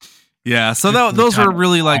 Yeah, so those are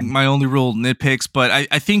really like my only real nitpicks, but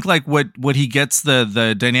I think like what he gets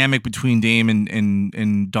the dynamic between Dame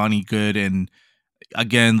and Donnie good, and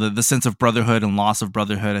again the sense of brotherhood and loss of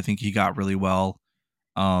brotherhood, I think he got really well.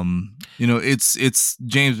 It's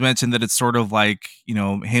James mentioned that it's sort of like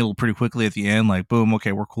handled pretty quickly at the end, like boom,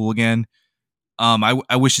 okay, we're cool again.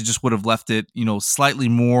 I wish it just would have left it, slightly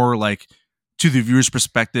more like to the viewer's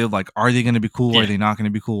perspective. Like, are they going to be cool? Or are they not going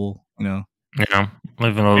to be cool?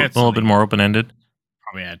 Living a little bit more open ended.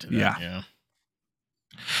 Probably add to that. Yeah.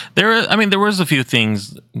 There was a few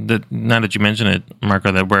things that now that you mention it,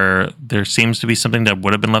 Marco, that where there seems to be something that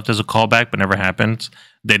would have been left as a callback but never happens.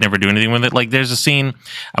 They never do anything with it. Like there's a scene,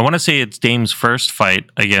 I want to say it's Dame's first fight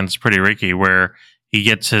against Pretty Ricky, where he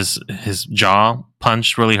gets his jaw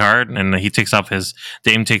punched really hard, and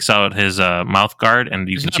Dame takes out his mouth guard, and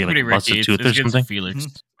you can see like lots of tooth or something. Felix,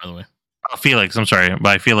 by the way. Oh, Felix, I'm sorry,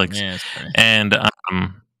 by Felix. Yeah,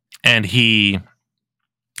 and he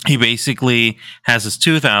basically has his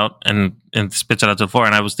tooth out and spits it out to the floor.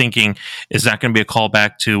 And I was thinking, is that going to be a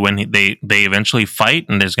callback to when they eventually fight?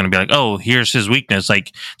 And there's going to be like, oh, here's his weakness.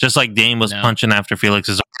 Like, just like Dame was punching after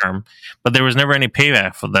Felix's arm, but there was never any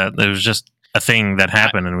payback for that. There was just a thing that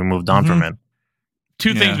happened and we moved on from it.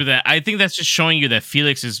 Two things with that. I think that's just showing you that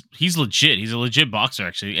Felix he's legit. He's a legit boxer,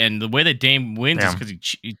 actually. And the way that Dame wins is because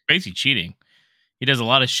he's basically cheating. He does a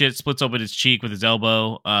lot of shit, splits open his cheek with his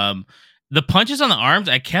elbow. The punches on the arms,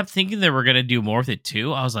 I kept thinking they were going to do more with it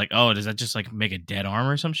too. I was like, oh, does that just like make a dead arm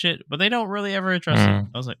or some shit? But they don't really ever address it.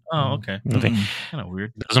 I was like, oh, okay. Kind of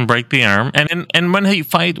weird. Doesn't break the arm. And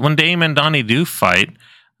when Dame and Donnie do fight,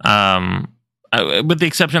 with the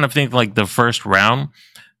exception of things like the first round,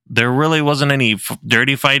 there really wasn't any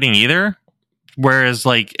dirty fighting either. Whereas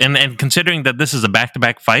like, and considering that this is a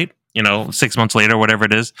back-to-back fight, 6 months later, whatever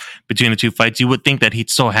it is, between the two fights, you would think that he'd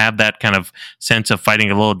still have that kind of sense of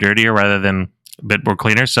fighting a little dirtier rather than a bit more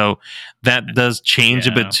cleaner. So that does change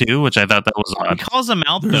a bit too, which I thought that was odd. He calls him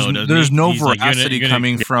out though. There's no veracity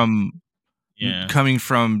coming from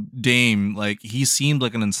Dame. Like he seemed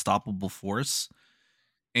like an unstoppable force.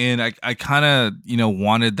 And I kind of,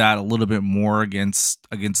 wanted that a little bit more against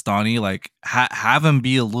Donnie. Like have him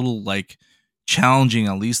be a little like challenging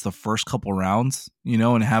at least the first couple rounds,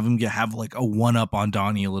 and have him have like a one up on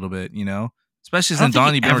Donnie a little bit, especially since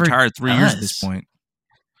Donnie been retired 3 years at this point.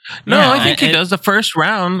 No, I think he does. The first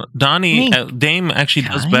round, Dame actually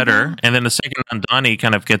does better, and then the second round, Donnie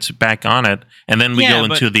kind of gets back on it, and then we go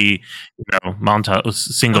into the montage,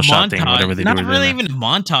 single shot thing, whatever they do. Not really even a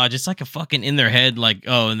montage. It's like a fucking in their head, like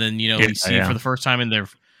and then we see for the first time in their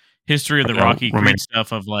history of the Rocky Creed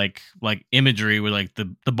stuff of like imagery with like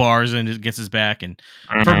the bars and it gets his back. And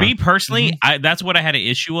for me personally, that's what I had an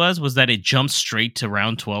issue was that it jumped straight to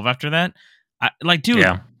round 12 after that.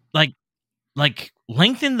 Like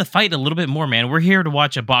lengthen the fight a little bit more, man. We're here to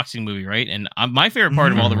watch a boxing movie, right? And my favorite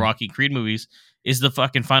part of all the Rocky Creed movies is the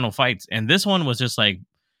fucking final fights. And this one was just like,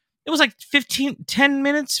 it was like 15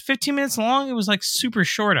 minutes long. It was like super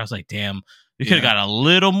short. I was like, damn, we could have got a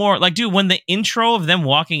little more. Like, dude, when the intro of them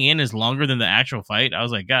walking in is longer than the actual fight, I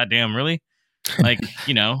was like, God damn, really? Like,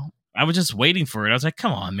 I was just waiting for it. I was like,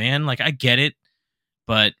 come on, man. Like, I get it.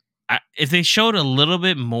 But if they showed a little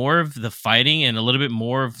bit more of the fighting and a little bit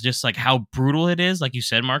more of just like how brutal it is, like you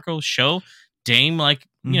said, Marco, show Dame like,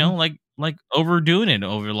 like overdoing it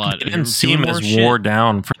over a lot. It didn't seem as wore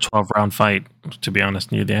down for a 12-round fight, to be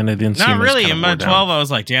honest. Near the end, it didn't seem not really. as In my 12, I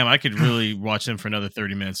was like, damn, I could really watch them for another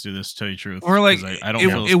 30 minutes do this, to tell you the truth. Or like, I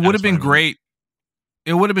don't it would have been great.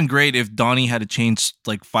 It would have been great if Donnie had to change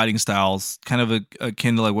like fighting styles, kind of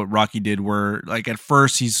akin to like what Rocky did, where like at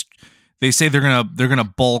first they say they're gonna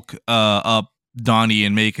bulk up Donnie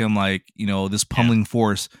and make him like, this pummeling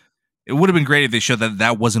force. It would have been great if they showed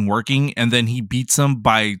that wasn't working, and then he beats him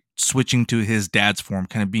by switching to his dad's form,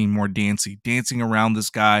 kind of being more dancing around this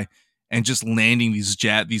guy and just landing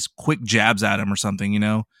these quick jabs at him or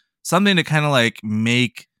something, something to kind of like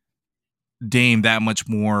make Dame that much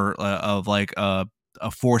more of like a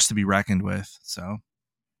force to be reckoned with. So,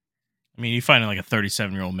 I mean, you find like a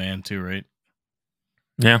 37-year-old man too, right?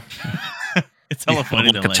 Yeah. It's hella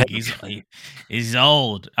funny though. Like he's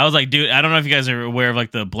old. I was like, dude, I don't know if you guys are aware of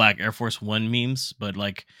like the black Air Force One memes, but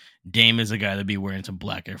like Dame is a guy that'd be wearing some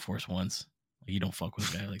black Air Force Ones. Like, you don't fuck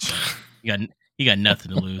with a guy like that. You got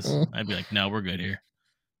nothing to lose. I'd be like, no, we're good here.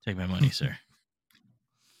 Take my money, sir.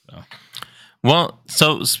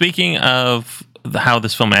 So speaking of how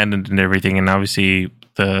this film ended and everything, and obviously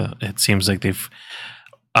it seems like they've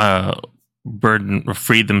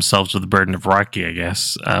freed themselves of the burden of Rocky, I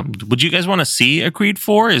guess. Would you guys want to see a Creed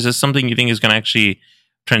 4? Is this something you think is going to actually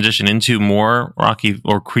transition into more Rocky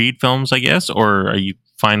or Creed films, I guess? Or are you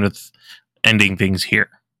fine with ending things here?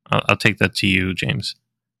 I'll take that to you, James.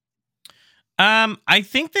 I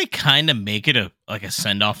think they kind of make it a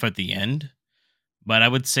send-off at the end. But I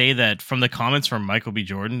would say that from the comments from Michael B.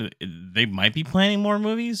 Jordan, they might be planning more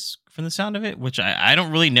movies from the sound of it, which I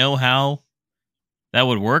don't really know how that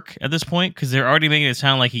would work at this point, because they're already making it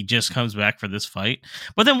sound like he just comes back for this fight.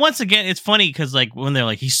 But then once again, it's funny because like when they're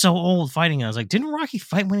like, he's so old fighting, I was like, didn't Rocky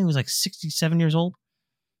fight when he was like 67 years old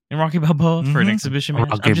in Rocky Balboa for an exhibition match?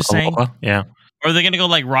 I'm just saying. Yeah. Or are they going to go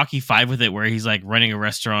like Rocky 5 with it, where he's like running a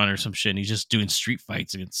restaurant or some shit and he's just doing street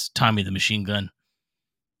fights against Tommy the Machine Gun?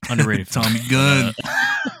 Underrated. Tommy Gun.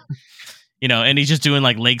 And he's just doing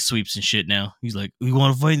like leg sweeps and shit now. He's like, we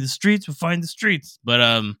want to fight in the streets, we'll find the streets. But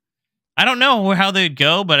I don't know how they'd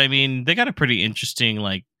go, but I mean, they got a pretty interesting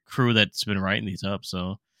like crew that's been writing these up.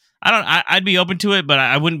 So I'd be open to it, but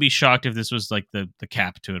I wouldn't be shocked if this was like the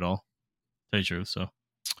cap to it all. To tell you the truth. So,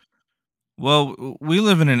 well, we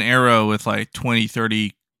live in an era with like 20,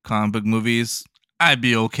 30 comic book movies. I'd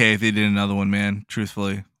be okay if they did another one, man.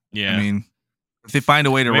 Truthfully. Yeah. I mean, if they find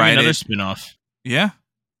a way to write another it, spinoff. Yeah.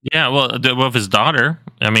 Yeah. Well, with his daughter.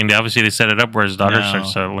 I mean, obviously they set it up where his daughter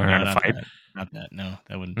starts to learn how to fight. Not that. No,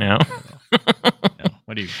 that wouldn't. No. No.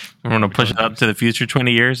 What do you? I'm going to push it up to the future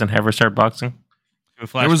 20 years and have her start boxing.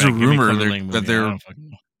 There was a rumor that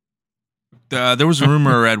there was a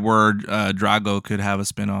rumor at where Drago could have a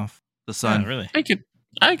spinoff. The son. Yeah, really?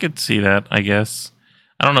 I could see that, I guess.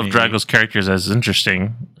 I don't know if Drago's character is as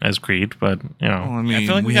interesting as Creed, but Well, I mean, I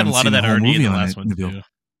feel like we had a lot of that already in the last one too.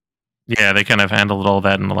 Yeah, they kind of handled all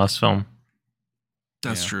that in the last film.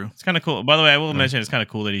 That's true. It's kind of cool. By the way, I will mention it's kind of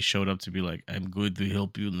cool that he showed up to be like, "I'm good to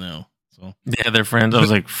help you now." So yeah, they're friends. I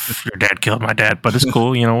was like, "Your dad killed my dad," but it's cool.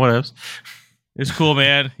 What else? It's cool,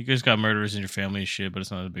 man. You guys got murderers in your family and shit, but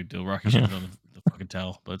it's not a big deal. Rocky should on the fucking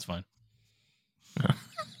towel, but it's fine.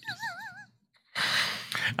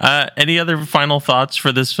 Any other final thoughts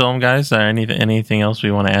for this film, guys? Anything else we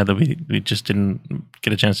want to add that we just didn't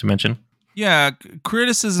get a chance to mention? Yeah,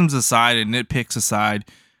 criticisms aside and nitpicks aside,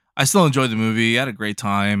 I still enjoyed the movie. I had a great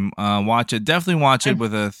time. Watch it. Definitely watch it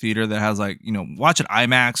with a theater that has like, watch it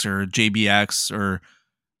IMAX or JBX or,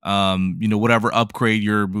 whatever upgrade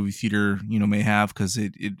your movie theater, may have, because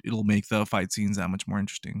it'll make the fight scenes that much more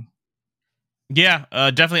interesting. Yeah,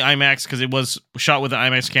 definitely IMAX, because it was shot with an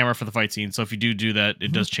IMAX camera for the fight scene. So if you do that,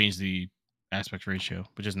 it does change the aspect ratio,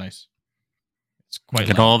 which is nice. It's quite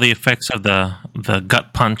get all the effects of the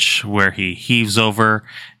gut punch where he heaves over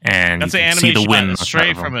and that's you an can anime see the shot. wind. That's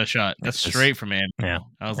straight from a shot. That's straight from anime. Yeah,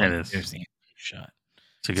 I was it like, is. there's the anime shot.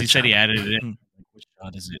 It's a good He shot. said he added it in. Which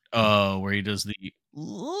shot is it? Oh, where he does the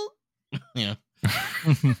yeah.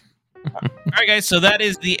 All right, guys. So that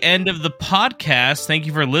is the end of the podcast. Thank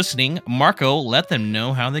you for listening. Marco, let them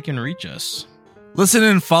know how they can reach us. Listen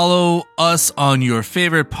and follow us on your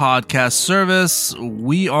favorite podcast service.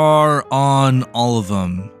 We are on all of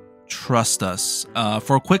them. Trust us.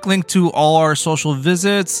 For a quick link to all our social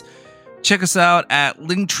visits, check us out at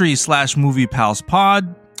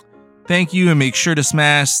linktree/moviepalspod. Thank you, and make sure to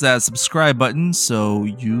smash that subscribe button so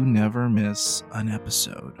you never miss an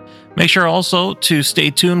episode. Make sure also to stay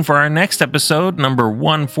tuned for our next episode, number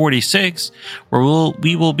 146, where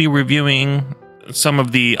we will be reviewing some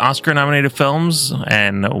of the Oscar-nominated films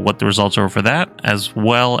and what the results are for that, as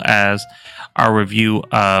well as our review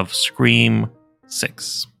of Scream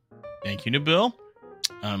 6. Thank you, Nabil.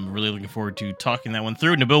 I'm really looking forward to talking that one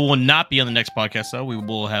through. Nabil will not be on the next podcast, though. We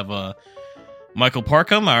will have Michael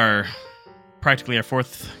Parkham, practically our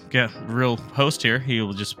fourth real host here. He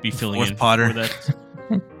will just be filling Fourth in Potter.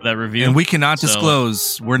 for that review. And we cannot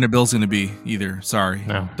disclose where Nabil's going to be either. Sorry.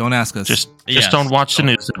 No. Don't ask us. Just don't watch the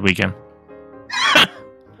news this weekend.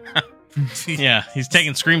 Yeah, he's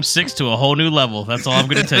taking Scream 6 to a whole new level. That's all I'm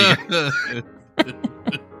going to tell you.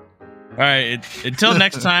 All right, until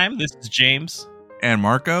next time, this is James. And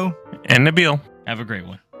Marco. And Nabil. Have a great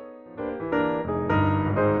one.